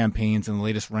campaigns and the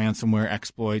latest ransomware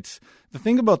exploits. The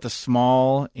thing about the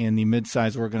small and the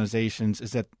mid-sized organizations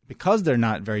is that because they're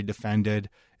not very defended,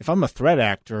 if I'm a threat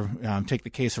actor, take the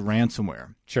case of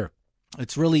ransomware. Sure.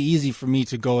 It's really easy for me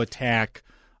to go attack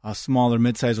a smaller,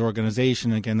 mid-sized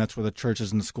organization. Again, that's where the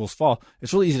churches and the schools fall.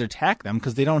 It's really easy to attack them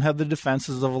because they don't have the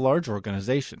defenses of a large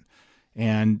organization.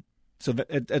 And so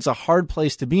it's a hard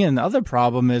place to be in. The other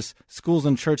problem is schools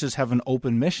and churches have an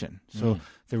open mission. So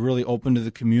they're really open to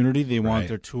the community. They want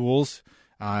their tools,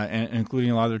 and including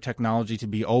a lot of their technology, to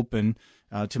be open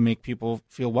to make people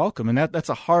feel welcome. And that's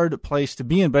a hard place to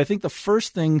be in. But I think the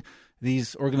first thing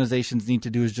these organizations need to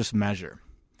do is just measure.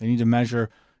 They need to measure,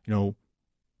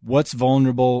 what's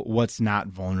vulnerable, what's not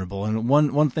vulnerable. And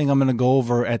one thing I'm going to go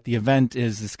over at the event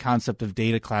is this concept of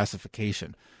data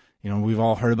classification. We've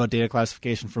all heard about data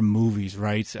classification from movies,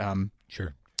 right?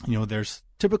 Sure. There's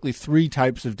typically three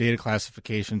types of data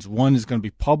classifications. One is going to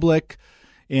be public,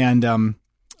 and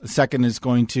the second is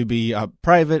going to be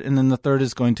private, and then the third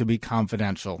is going to be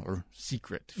confidential or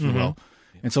secret, if you will.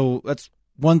 And so that's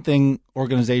one thing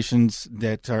organizations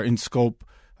that are in scope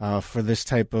for this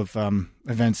type of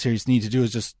event series need to do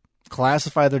is just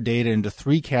classify their data into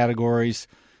three categories.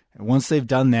 And once they've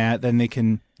done that, then they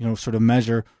can, sort of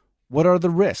measure what are the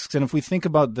risks. And if we think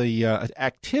about the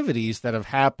activities that have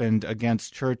happened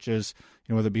against churches,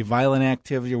 whether it be violent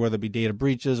activity or whether it be data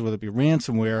breaches, whether it be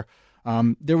ransomware,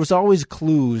 there was always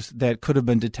clues that could have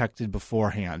been detected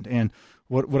beforehand. And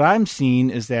what I'm seeing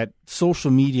is that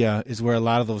social media is where a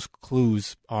lot of those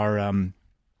clues are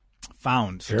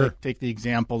found. So take the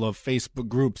example of Facebook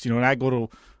groups.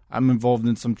 I'm involved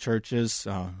in some churches.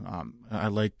 I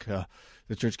like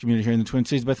the church community here in the Twin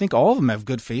Cities, but I think all of them have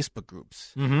good Facebook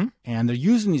groups. And they're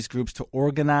using these groups to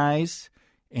organize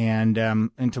and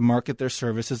to market their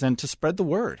services and to spread the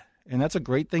word. and that's a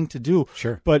great thing to do.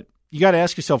 Sure. But you got to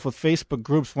ask yourself, with Facebook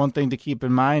groups, one thing to keep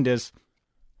in mind is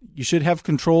you should have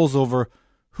controls over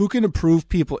who can approve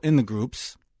people in the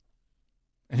groups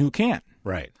and who can't.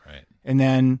 Right. And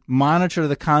then monitor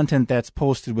the content that's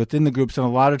posted within the groups. And a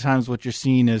lot of times what you're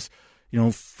seeing is,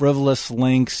 frivolous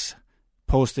links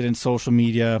posted in social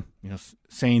media,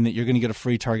 saying that you're going to get a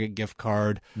free Target gift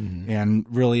card. Mm-hmm. And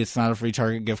really it's not a free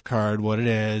Target gift card. What it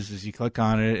is you click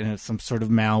on it and it's some sort of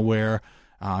malware.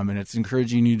 And it's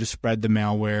encouraging you to spread the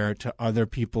malware to other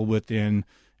people within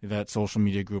that social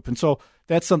media group. And so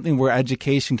that's something where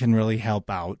education can really help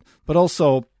out. But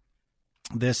also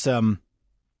this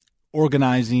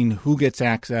organizing who gets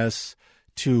access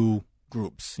to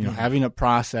groups, having a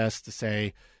process to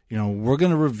say, we're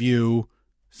going to review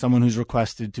someone who's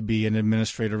requested to be an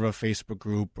administrator of a Facebook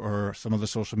group or some other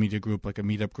social media group like a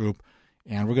meetup group.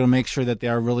 And we're going to make sure that they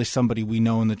are really somebody we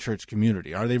know in the church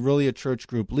community. Are they really a church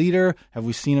group leader? Have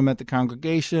we seen them at the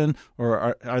congregation?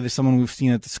 Or are they someone we've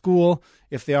seen at the school?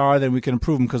 If they are, then we can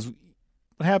approve them. Because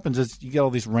what happens is you get all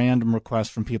these random requests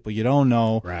from people you don't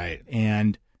know. Right.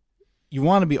 And you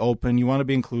want to be open. You want to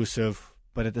be inclusive.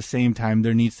 But at the same time,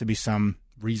 there needs to be some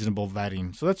reasonable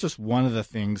vetting. So that's just one of the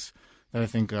things that I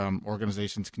think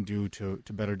organizations can do to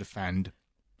better defend.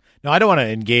 Now, I don't want to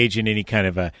engage in any kind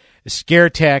of scare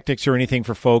tactics or anything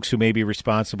for folks who may be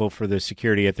responsible for the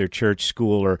security at their church,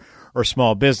 school, or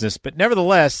small business. But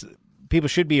nevertheless, people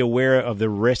should be aware of the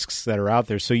risks that are out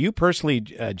there. So you personally,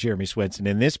 Jeremy Swenson,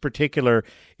 in this particular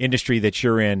industry that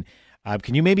you're in,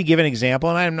 can you maybe give an example?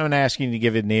 And I'm not asking you to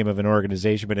give a name of an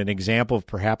organization, but an example of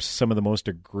perhaps some of the most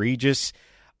egregious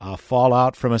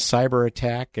fallout from a cyber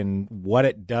attack and what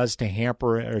it does to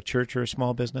hamper a church or a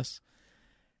small business?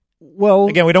 Well,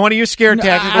 again, we don't want to use scare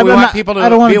tactics, but we want people to be aware. I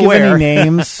don't want to give any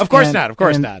names. Of course not. Of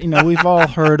course not. We've all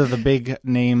heard of the big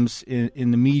names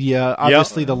in the media.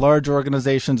 Obviously, the large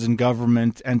organizations and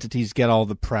government entities get all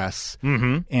the press.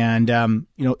 Mm-hmm. And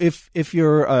if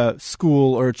you're a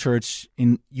school or a church,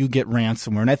 you get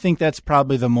ransomware, and I think that's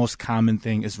probably the most common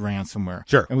thing is ransomware.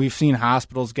 Sure. And we've seen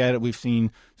hospitals get it. We've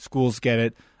seen schools get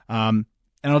it. And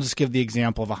I'll just give the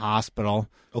example of a hospital.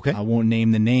 Okay. I won't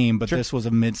name the name, but Sure. This was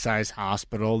a mid-sized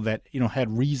hospital that,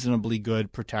 had reasonably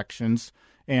good protections,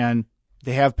 and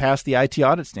they have passed the IT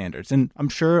audit standards. And I'm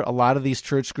sure a lot of these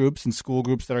church groups and school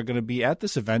groups that are going to be at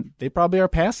this event, they probably are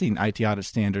passing IT audit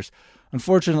standards.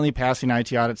 Unfortunately, passing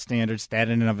IT audit standards, that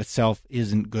in and of itself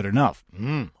isn't good enough.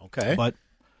 Okay. But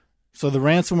so the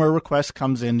ransomware request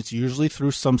comes in. It's usually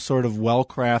through some sort of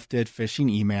well-crafted phishing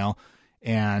email,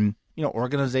 and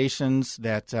organizations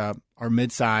that are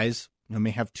mid-size,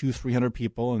 may have 200-300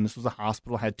 people, and this was a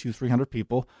hospital, had 200-300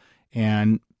 people,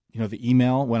 and the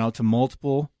email went out to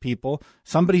multiple people.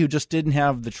 Somebody who just didn't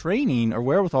have the training or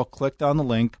wherewithal clicked on the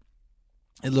link.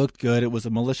 It looked good. It was a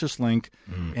malicious link,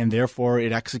 and therefore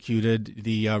it executed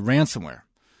the ransomware.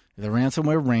 The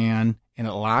ransomware ran, and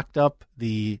it locked up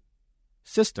the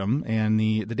system and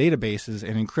the databases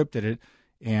and encrypted it,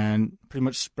 and pretty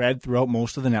much spread throughout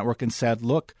most of the network and said,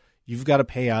 look, you've got to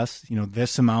pay us,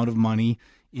 this amount of money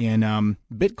in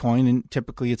Bitcoin, and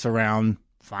typically it's around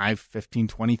 $5,000,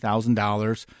 $15,000,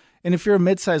 $20,000. And if you're a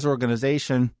mid-sized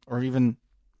organization or even,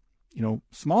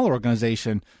 smaller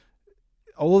organization,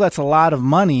 although that's a lot of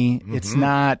money, it's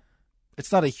not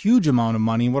a huge amount of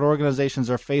money. What organizations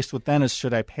are faced with then is,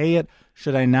 should I pay it?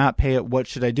 Should I not pay it? What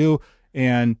should I do?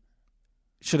 And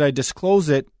should I disclose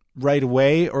it right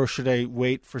away, or should I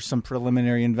wait for some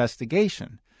preliminary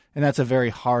investigation? And that's a very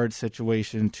hard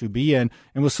situation to be in.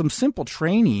 And with some simple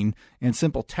training and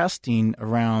simple testing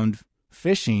around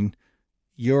phishing,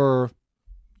 your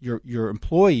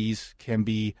employees can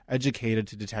be educated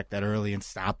to detect that early and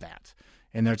stop that.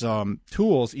 And there's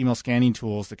tools, email scanning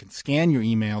tools, that can scan your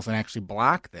emails and actually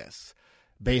block this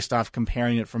based off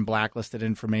comparing it from blacklisted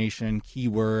information,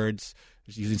 keywords,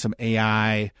 using some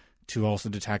AI to also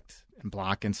detect and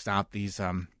block and stop these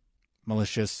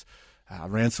malicious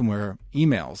ransomware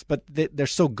emails. But they're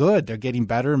so good. They're getting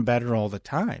better and better all the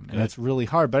time. And that's really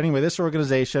hard. But anyway, this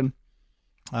organization,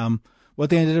 what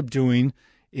they ended up doing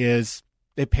is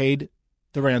they paid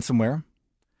the ransomware.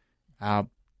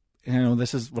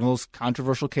 This is one of those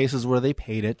controversial cases where they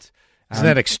paid it. Isn't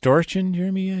that extortion,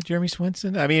 Jeremy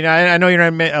Swenson? I mean, I know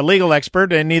you're not a legal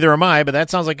expert, and neither am I, but that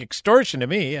sounds like extortion to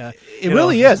me. It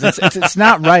really is. It's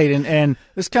not right. And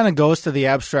this kind of goes to the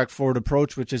abstract forward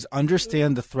approach, which is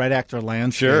understand the threat actor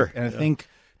landscape. Sure. And I think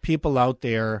people out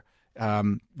there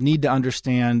need to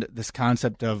understand this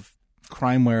concept of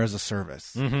crimeware as a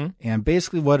service. Mm-hmm. And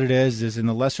basically what it is in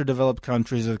the lesser developed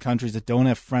countries, or the countries that don't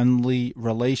have friendly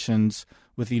relations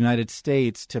with the United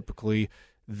States, typically,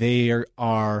 they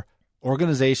are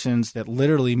organizations that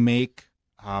literally make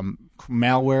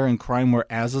malware and crimeware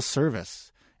as a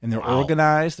service. And they're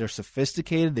organized, they're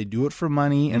sophisticated, they do it for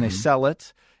money, and they sell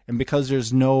it. And because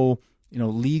there's no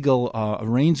legal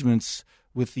arrangements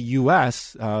with the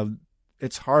U.S.,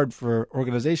 it's hard for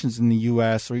organizations in the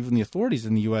U.S. or even the authorities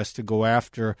in the U.S. to go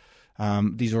after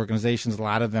these organizations, a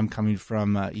lot of them coming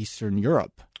from Eastern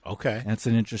Europe. Okay. And it's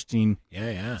an interesting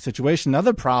situation.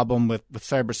 Another problem with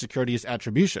cybersecurity is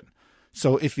attribution.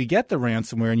 So if you get the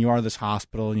ransomware and you are this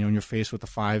hospital, and you're faced with a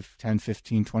 $5,000,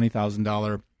 $10,000, $15,000,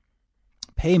 $20,000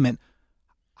 payment,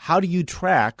 how do you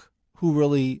track who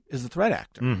really is the threat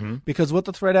actor? Mm-hmm. Because what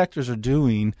the threat actors are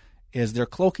doing is they're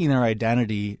cloaking their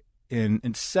identity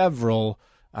in several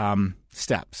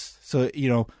steps. So,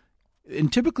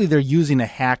 and typically they're using a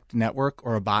hacked network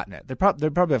or a botnet.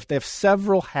 They have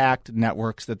several hacked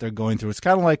networks that they're going through. It's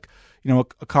kind of like,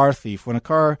 a car thief. When a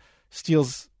car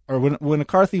steals, or when a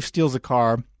car thief steals a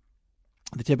car,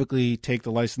 they typically take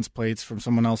the license plates from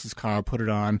someone else's car, put it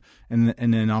on, and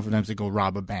then oftentimes they go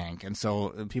rob a bank. And so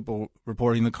people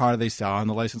reporting the car they saw and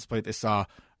the license plate they saw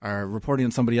are reporting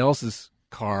on somebody else's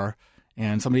car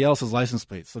and somebody else's license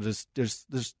plate. So there's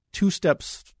two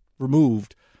steps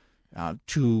removed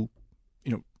to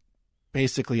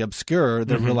basically obscure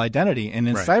their real identity. And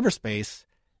in cyberspace,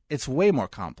 it's way more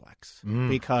complex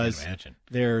because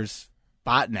there's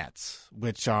botnets,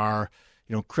 which are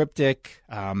cryptic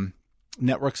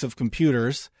networks of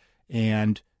computers,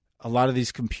 and a lot of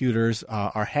these computers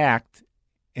are hacked,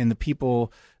 and the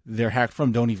people they're hacked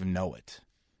from don't even know it.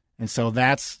 And so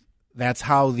that's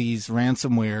how these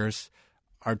ransomwares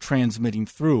are transmitting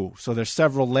through. So there's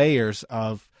several layers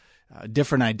of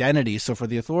different identities. So for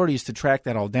the authorities to track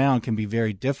that all down can be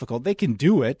very difficult. They can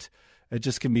do it. It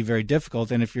just can be very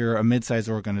difficult. And if you're a mid-sized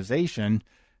organization,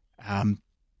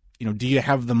 do you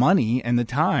have the money and the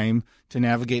time to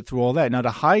navigate through all that? Now, to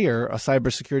hire a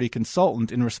cybersecurity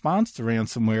consultant in response to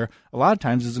ransomware, a lot of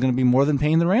times is going to be more than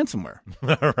paying the ransomware.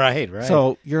 Right.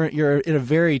 So you're in a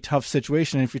very tough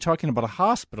situation. And if you're talking about a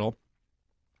hospital,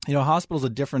 a hospital is a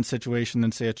different situation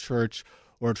than, say, a church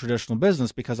or a traditional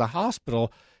business, because a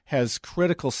hospital has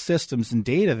critical systems and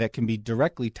data that can be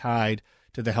directly tied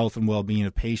to the health and well-being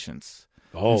of patients.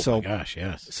 Oh, my gosh,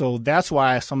 yes. So that's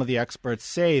why some of the experts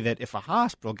say that if a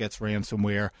hospital gets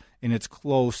ransomware and it's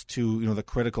close to the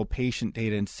critical patient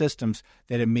data and systems,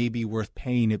 that it may be worth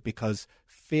paying it, because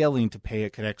failing to pay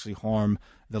it could actually harm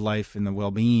the life and the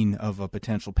well-being of a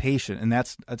potential patient, and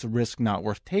that's a risk not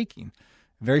worth taking.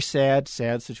 Very sad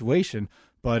situation,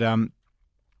 but in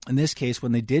this case,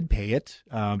 when they did pay it,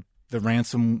 the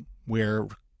ransomware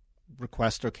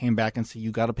requester came back and said, you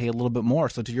got to pay a little bit more.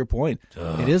 So to your point,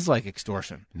 it is like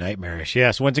extortion. Nightmarish.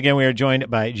 Yes. Once again, we are joined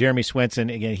by Jeremy Swenson.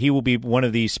 Again, he will be one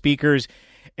of the speakers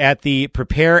at the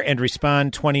Prepare and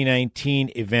Respond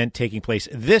 2019 event taking place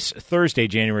this Thursday,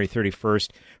 January 31st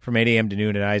from 8 a.m. to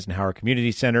noon at Eisenhower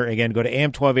Community Center. Again, go to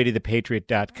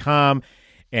am1280thepatriot.com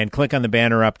and click on the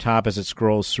banner up top as it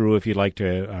scrolls through if you'd like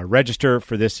to register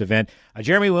for this event.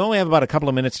 Jeremy, we only have about a couple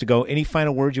of minutes to go. Any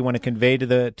final words you want to convey to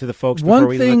the folks before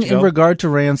we let you go? One thing in regard to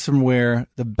ransomware,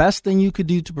 the best thing you could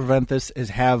do to prevent this is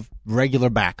have regular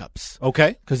backups.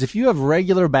 Okay. Because if you have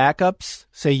regular backups,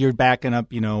 say you're backing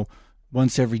up,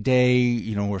 once every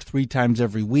day, or 3 times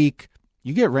every week,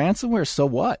 you get ransomware, so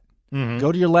what? Mm-hmm.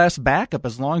 Go to your last backup.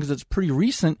 As long as it's pretty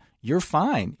recent, you're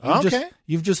fine.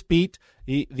 You've just beat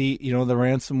the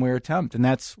ransomware attempt, and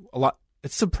that's a lot.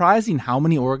 It's surprising how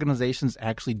many organizations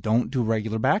actually don't do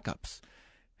regular backups.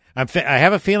 I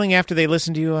have a feeling after they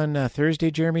listen to you on Thursday,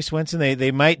 Jeremy Swenson,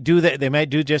 they might do that. They might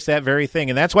do just that very thing,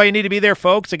 and that's why you need to be there,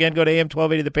 folks. Again, go to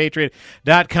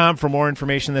am1280thepatriot.com for more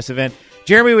information on this event.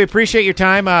 Jeremy, we appreciate your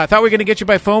time. I thought we were going to get you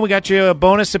by phone. We got you a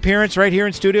bonus appearance right here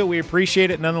in studio. We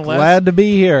appreciate it nonetheless. Glad to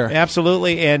be here.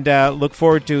 Absolutely, and look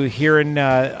forward to hearing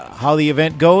how the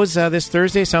event goes this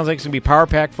Thursday. Sounds like it's going to be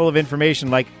power-packed full of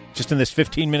information, like just in this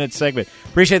 15-minute segment.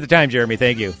 Appreciate the time, Jeremy.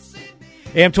 Thank you.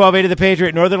 AM 1280 The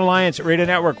Patriot, Northern Alliance Radio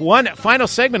Network. One final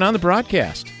segment on the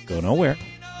broadcast. Go nowhere.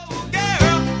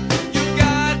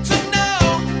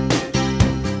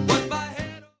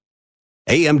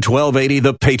 AM 1280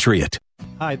 The Patriot.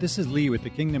 Hi, this is Lee with the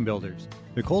Kingdom Builders.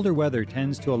 The colder weather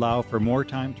tends to allow for more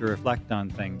time to reflect on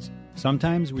things.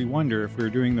 Sometimes we wonder if we're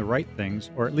doing the right things,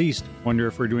 or at least wonder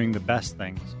if we're doing the best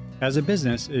things. As a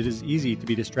business, it is easy to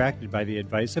be distracted by the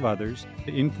advice of others,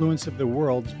 the influence of the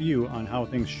world's view on how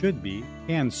things should be,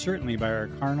 and certainly by our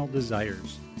carnal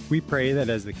desires. We pray that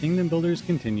as the Kingdom Builders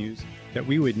continues, that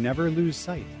we would never lose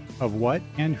sight of what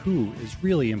and who is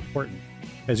really important.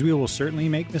 As we will certainly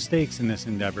make mistakes in this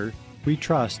endeavor, we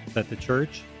trust that the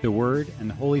Church, the Word, and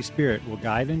the Holy Spirit will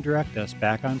guide and direct us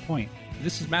back on point.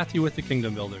 This is Matthew with the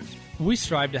Kingdom Builders. We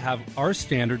strive to have our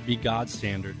standard be God's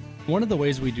standard. One of the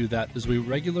ways we do that is we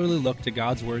regularly look to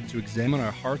God's Word to examine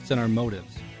our hearts and our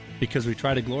motives, because we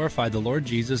try to glorify the Lord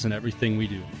Jesus in everything we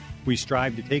do. We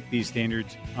strive to take these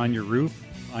standards on your roof,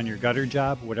 on your gutter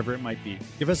job, whatever it might be.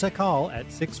 Give us a call at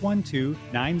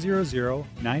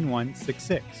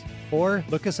 612-900-9166 or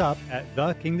look us up at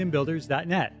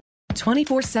thekingdombuilders.net.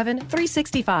 24/7,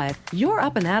 365. You're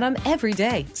up and at 'em every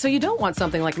day, so you don't want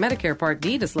something like Medicare Part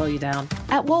D to slow you down.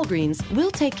 At Walgreens, we'll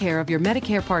take care of your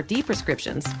Medicare Part D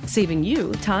prescriptions, saving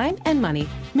you time and money.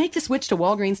 Make the switch to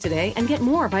Walgreens today and get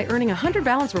more by earning 100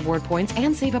 balance reward points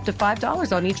and save up to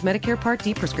 $5 on each Medicare Part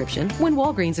D prescription when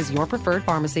Walgreens is your preferred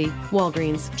pharmacy.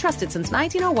 Walgreens, trusted since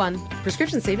 1901.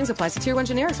 Prescription savings applies to Tier 1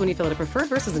 generics when you fill at a preferred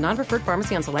versus a non-preferred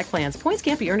pharmacy on select plans. Points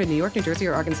can't be earned in New York, New Jersey,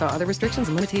 or Arkansas. Other restrictions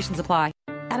and limitations apply.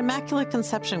 At Immaculate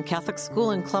Conception Catholic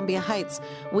School in Columbia Heights,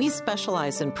 we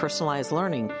specialize in personalized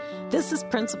learning. This is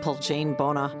Principal Jane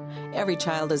Bona. Every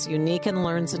child is unique and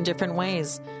learns in different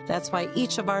ways. That's why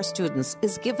each of our students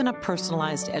is given a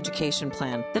personalized education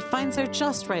plan that finds their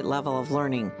just right level of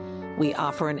learning. We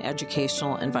offer an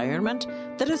educational environment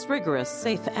that is rigorous,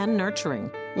 safe, and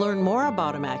nurturing. Learn more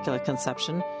about Immaculate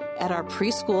Conception at our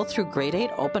preschool through grade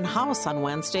 8 open house on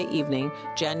Wednesday evening,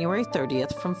 January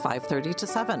 30th from 5:30 to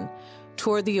 7.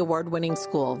 Tour the award-winning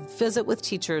school, visit with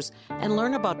teachers, and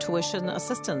learn about tuition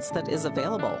assistance that is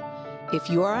available. If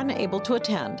you are unable to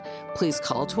attend, please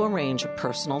call to arrange a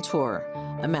personal tour.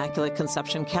 Immaculate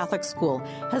Conception Catholic School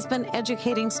has been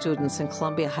educating students in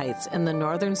Columbia Heights in the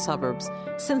northern suburbs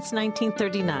since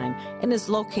 1939 and is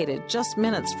located just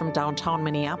minutes from downtown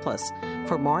Minneapolis.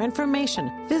 For more information,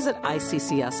 visit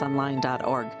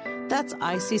iccsonline.org. That's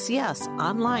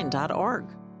iccsonline.org.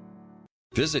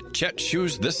 Visit Chet's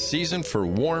Shoes this season for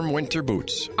warm winter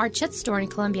boots. Our Chet store in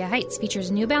Columbia Heights features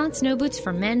New Balance snow boots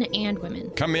for men and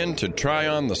women. Come in to try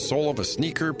on the sole of a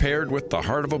sneaker paired with the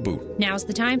heart of a boot. Now's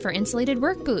the time for insulated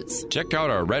work boots. Check out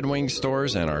our Red Wing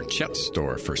stores and our Chet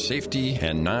store for safety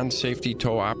and non-safety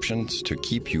toe options to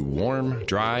keep you warm,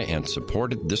 dry, and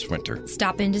supported this winter.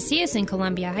 Stop in to see us in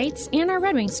Columbia Heights and our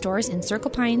Red Wing stores in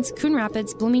Circle Pines, Coon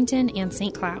Rapids, Bloomington, and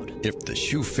St. Cloud. If the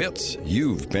shoe fits,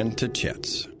 you've been to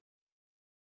Chet's.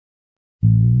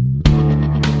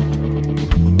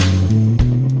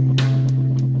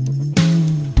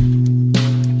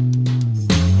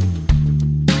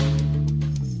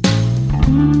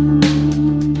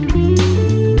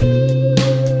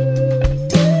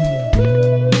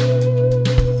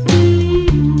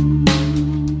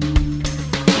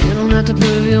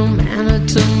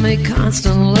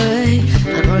 Constantly,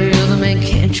 I know you're the man,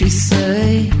 can't you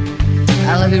say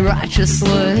I love you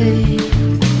righteously?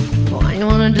 Why you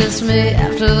wanna diss me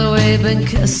after the way you've been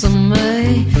kissing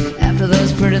me, after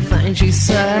those pretty things you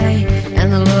say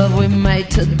and the love we made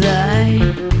today?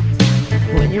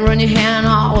 When you run your hand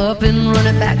all up and run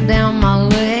it back down my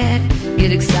leg,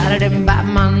 get excited and bite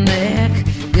my neck,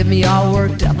 get me all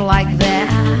worked up like that.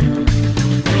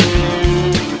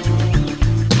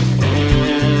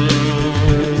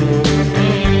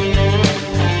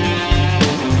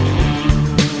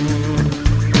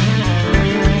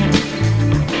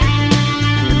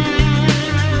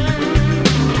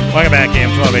 Welcome back,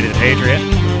 AM 1280 The Patriot.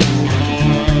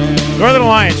 Northern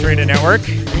Alliance Radio Network.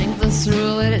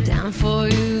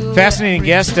 Fascinating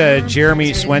guest,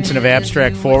 Jeremy Swenson of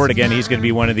Abstract Forward. Again, he's going to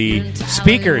be one of the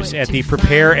speakers at the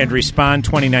Prepare and Respond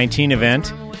 2019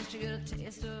 event.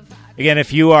 Again,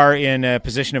 if you are in a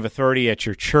position of authority at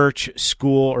your church,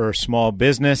 school, or small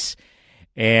business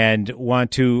and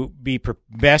want to be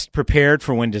best prepared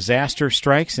for when disaster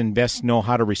strikes and best know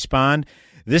how to respond,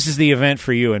 this is the event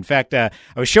for you. In fact, I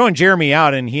was showing Jeremy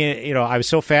out, and I was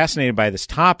so fascinated by this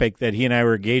topic that he and I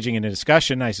were engaging in a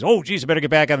discussion. I said, "Oh, geez, I better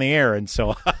get back on the air." And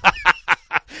so,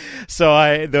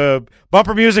 the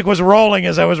bumper music was rolling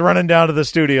as I was running down to the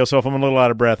studio. So if I'm a little out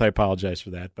of breath, I apologize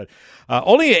for that. But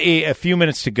only a few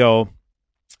minutes to go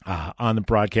on the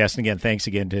broadcast. And again, thanks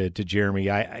again to Jeremy.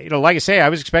 Like I say, I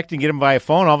was expecting to get him via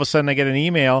phone. All of a sudden, I get an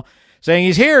email saying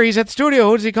he's here, he's at the studio.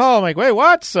 Who does he call? I'm like, wait,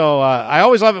 what? So I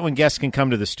always love it when guests can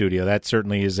come to the studio. That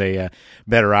certainly is a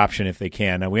better option if they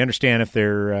can. Now, we understand if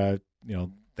they're,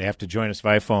 they have to join us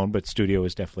via phone, but studio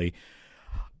is definitely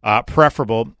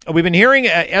preferable. We've been hearing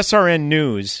SRN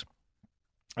News,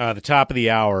 the top of the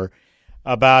hour,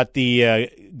 about the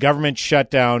government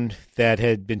shutdown that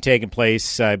had been taking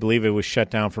place. I believe it was shut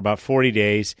down for about 40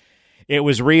 days. It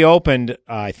was reopened,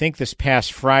 I think, this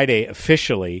past Friday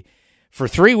officially, for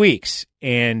 3 weeks,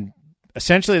 and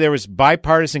essentially there was a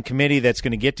bipartisan committee that's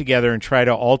going to get together and try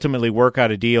to ultimately work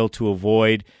out a deal to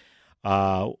avoid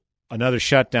another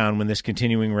shutdown when this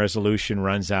continuing resolution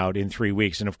runs out in 3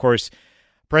 weeks. And, of course,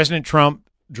 President Trump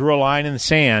drew a line in the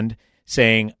sand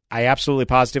saying, I absolutely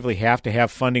positively have to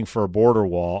have funding for a border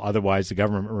wall, otherwise the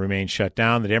government remains shut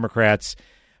down. The Democrats,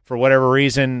 for whatever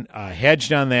reason,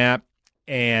 hedged on that,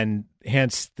 and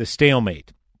hence the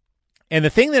stalemate. And the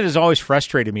thing that has always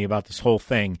frustrated me about this whole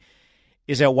thing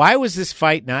is that why was this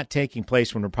fight not taking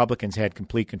place when Republicans had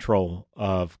complete control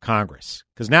of Congress?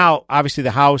 Because now, obviously,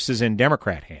 the House is in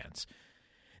Democrat hands.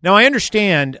 Now, I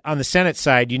understand on the Senate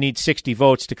side, you need 60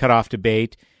 votes to cut off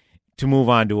debate to move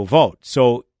on to a vote.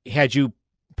 So had you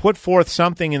put forth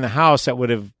something in the House that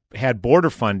would have had border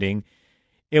funding,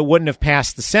 it wouldn't have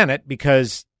passed the Senate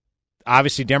because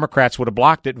obviously Democrats would have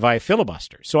blocked it via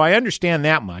filibuster. So I understand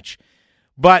that much.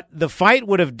 But the fight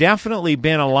would have definitely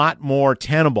been a lot more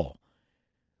tenable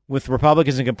with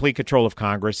Republicans in complete control of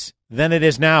Congress than it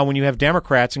is now when you have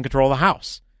Democrats in control of the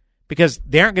House, because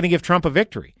they aren't going to give Trump a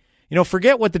victory. You know,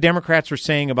 forget what the Democrats were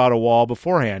saying about a wall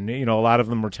beforehand. You know, a lot of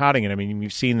them were touting it. I mean,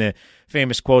 you've seen the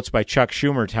famous quotes by Chuck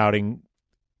Schumer touting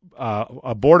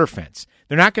a border fence.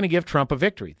 They're not going to give Trump a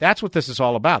victory. That's what this is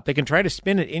all about. They can try to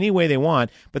spin it any way they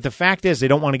want, but the fact is they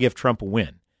don't want to give Trump a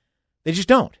win. They just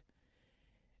don't.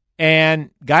 And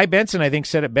Guy Benson, I think,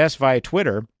 said it best via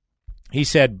Twitter. He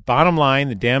said, bottom line,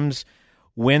 the Dems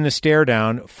win the stare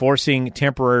down, forcing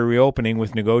temporary reopening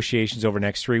with negotiations over the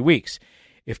next 3 weeks.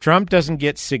 If Trump doesn't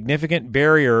get significant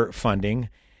barrier funding,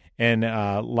 and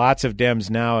lots of Dems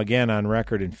now again on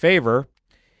record in favor,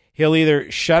 he'll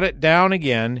either shut it down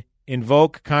again,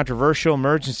 invoke controversial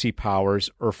emergency powers,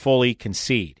 or fully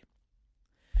concede.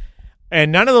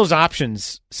 And none of those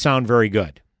options sound very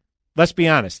good. Let's be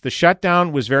honest. The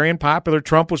shutdown was very unpopular.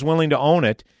 Trump was willing to own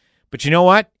it. But you know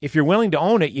what? If you're willing to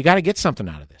own it, you got to get something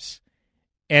out of this.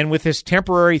 And with this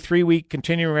temporary 3-week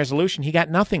continuing resolution, he got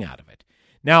nothing out of it.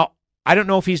 Now, I don't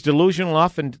know if he's delusional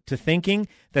enough into thinking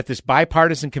that this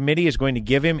bipartisan committee is going to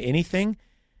give him anything,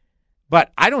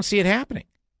 but I don't see it happening.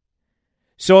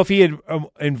 So if he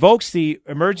invokes the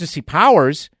emergency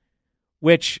powers,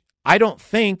 which I don't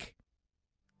think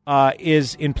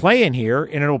is in play in here,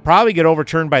 and it'll probably get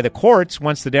overturned by the courts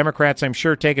once the Democrats, I'm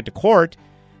sure, take it to court,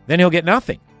 then he'll get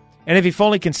nothing. And if he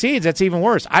fully concedes, that's even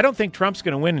worse. I don't think Trump's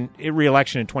going to win a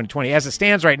re-election in 2020. As it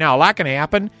stands right now, a lot can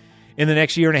happen in the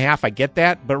next year and a half. I get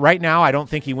that. But right now, I don't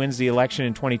think he wins the election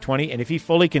in 2020. And if he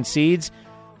fully concedes,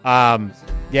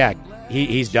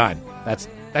 he's done.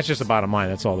 That's just the bottom line.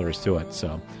 That's all there is to it.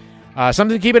 So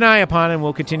something to keep an eye upon, and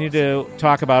we'll continue to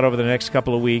talk about over the next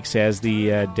couple of weeks as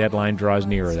the deadline draws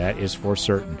nearer. That is for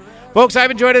certain. Folks, I've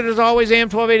enjoyed it as always. AM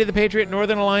 1280, the Patriot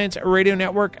Northern Alliance Radio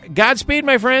Network. Godspeed,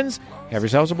 my friends. Have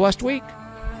yourselves a blessed week.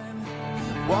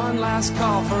 One last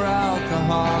call for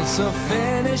alcohol, so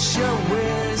finish your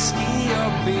whiskey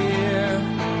or beer.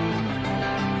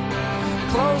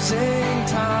 Closing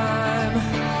time.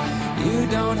 You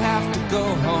don't have to go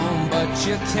home, but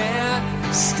you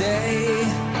can't stay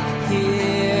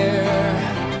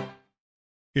here.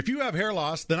 If you have hair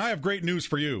loss, then I have great news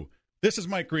for you. This is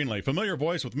Mike Greenley, familiar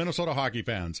voice with Minnesota hockey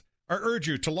fans. I urge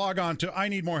you to log on to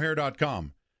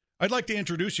IneedMoreHair.com. I'd like to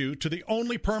introduce you to the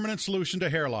only permanent solution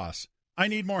to hair loss,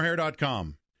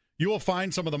 IneedMoreHair.com. You will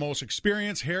find some of the most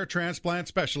experienced hair transplant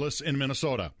specialists in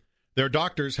Minnesota. Their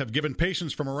doctors have given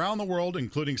patients from around the world,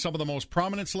 including some of the most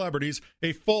prominent celebrities,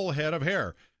 a full head of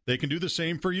hair. They can do the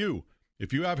same for you.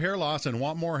 If you have hair loss and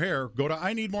want more hair, go to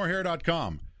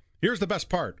IneedMoreHair.com. Here's the best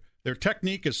part. Their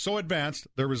technique is so advanced,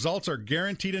 their results are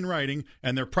guaranteed in writing,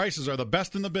 and their prices are the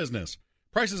best in the business.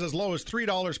 Prices as low as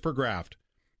 $3 per graft.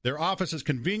 Their office is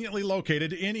conveniently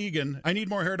located in Eagan.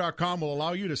 IneedMoreHair.com will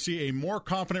allow you to see a more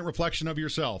confident reflection of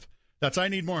yourself. That's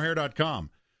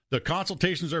IneedMoreHair.com. The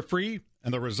consultations are free,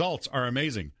 and the results are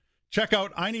amazing. Check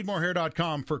out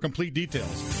IneedMoreHair.com for complete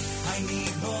details.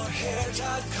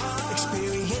 IneedMoreHair.com.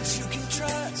 Experience you can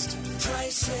trust.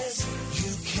 Prices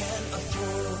you can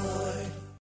afford.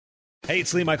 Hey,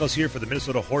 it's Lee Michaels here for the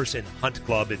Minnesota Horse and Hunt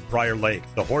Club in Prior Lake.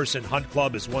 The Horse and Hunt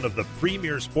Club is one of the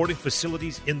premier sporting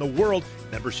facilities in the world.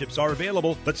 Memberships are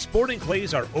available, but sporting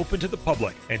clays are open to the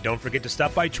public. And don't forget to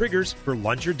stop by Triggers for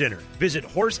lunch or dinner. Visit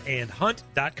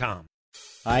horseandhunt.com.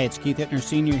 Hi, it's Keith Hittner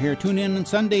Sr. here. Tune in on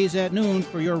Sundays at noon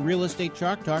for your Real Estate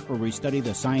Chalk Talk, where we study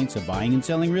the science of buying and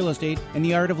selling real estate and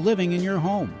the art of living in your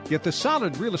home. Get the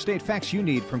solid real estate facts you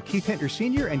need from Keith Hittner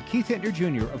Sr. and Keith Hittner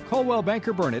Jr. of Coldwell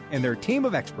Banker Burnett and their team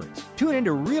of experts. Tune in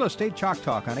to Real Estate Chalk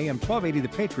Talk on AM 1280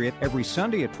 The Patriot every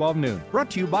Sunday at 12 noon. Brought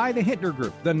to you by the Hittner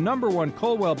Group, the #1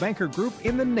 Coldwell Banker Group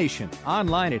in the nation.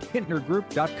 Online at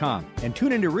HittnerGroup.com. And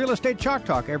tune in to Real Estate Chalk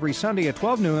Talk every Sunday at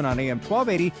 12 noon on AM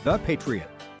 1280 The Patriot.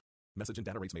 Message and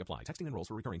data rates may apply. Texting enrolls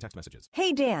for recurring text messages.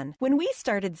 Hey, Dan, when we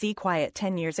started Z Quiet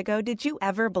 10 years ago, did you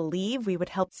ever believe we would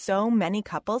help so many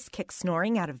couples kick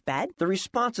snoring out of bed? The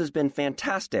response has been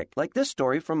fantastic, like this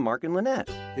story from Mark and Lynette.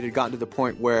 It had gotten to the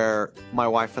point where my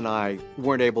wife and I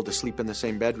weren't able to sleep in the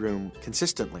same bedroom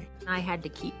consistently. I had to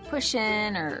keep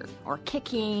pushing or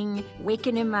kicking,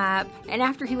 waking him up. And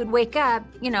after he would wake up,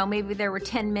 maybe there were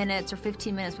 10 minutes or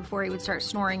 15 minutes before he would start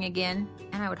snoring again.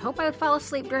 And I would hope I would fall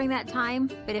asleep during that time.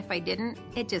 But if I didn't,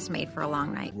 it just made for a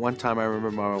long night. One time I remember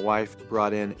my wife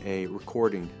brought in a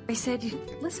recording. I said,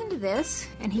 listen to this.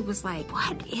 And he was like,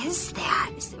 what is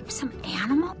that? Is it some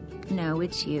animal? No,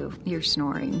 it's you. You're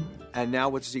snoring. And now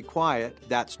with Z Quiet,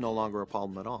 that's no longer a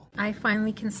problem at all. I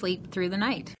finally can sleep through the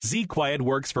night. Z Quiet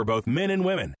works for both men and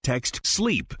women. Text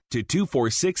SLEEP to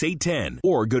 246-810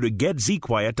 or go to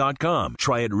getzquiet.com.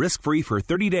 Try it risk-free for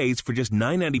 30 days for just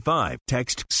 $9.95.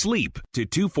 Text SLEEP to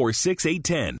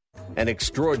 246-810. An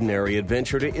extraordinary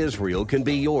adventure to Israel can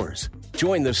be yours.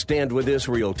 Join the Stand With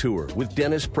Israel tour with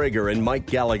Dennis Prager and Mike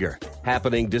Gallagher,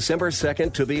 happening December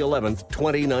 2nd to the 11th,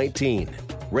 2019.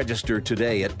 Register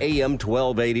today at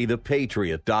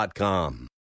am1280thepatriot.com.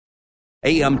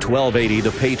 AM 1280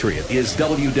 The Patriot is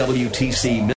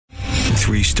WWTC.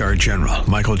 3-star General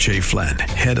Michael J. Flynn,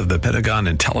 head of the Pentagon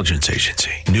Intelligence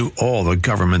Agency, knew all the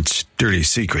government's dirty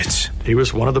secrets. He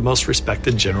was one of the most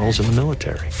respected generals in the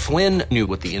military. Flynn knew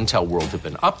what the intel world had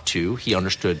been up to. He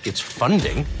understood its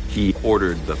funding. He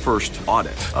ordered the first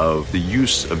audit of the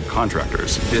use of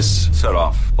contractors. This set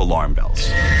off alarm bells.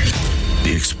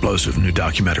 The explosive new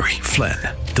documentary, Flynn,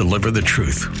 Deliver the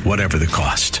Truth, Whatever the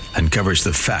Cost, uncovers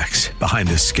the facts behind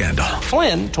this scandal.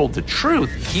 Flynn told the truth.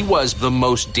 He was the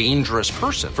most dangerous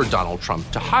person for Donald Trump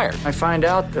to hire. I find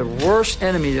out the worst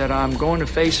enemy that I'm going to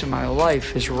face in my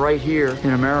life is right here in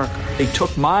America. They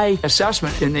took my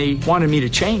assessment and they wanted me to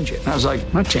change it. And I was like,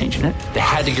 I'm not changing it. They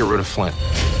had to get rid of Flynn.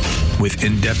 With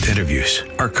in-depth interviews,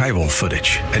 archival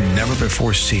footage, and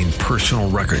never-before-seen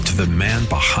personal records of the man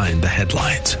behind the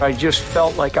headlines. I just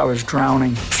felt like I was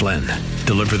drowning. Flynn,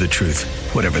 Deliver the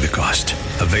Truth, Whatever the Cost.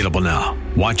 Available now.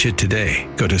 Watch it today.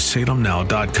 Go to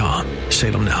salemnow.com.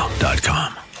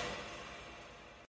 salemnow.com.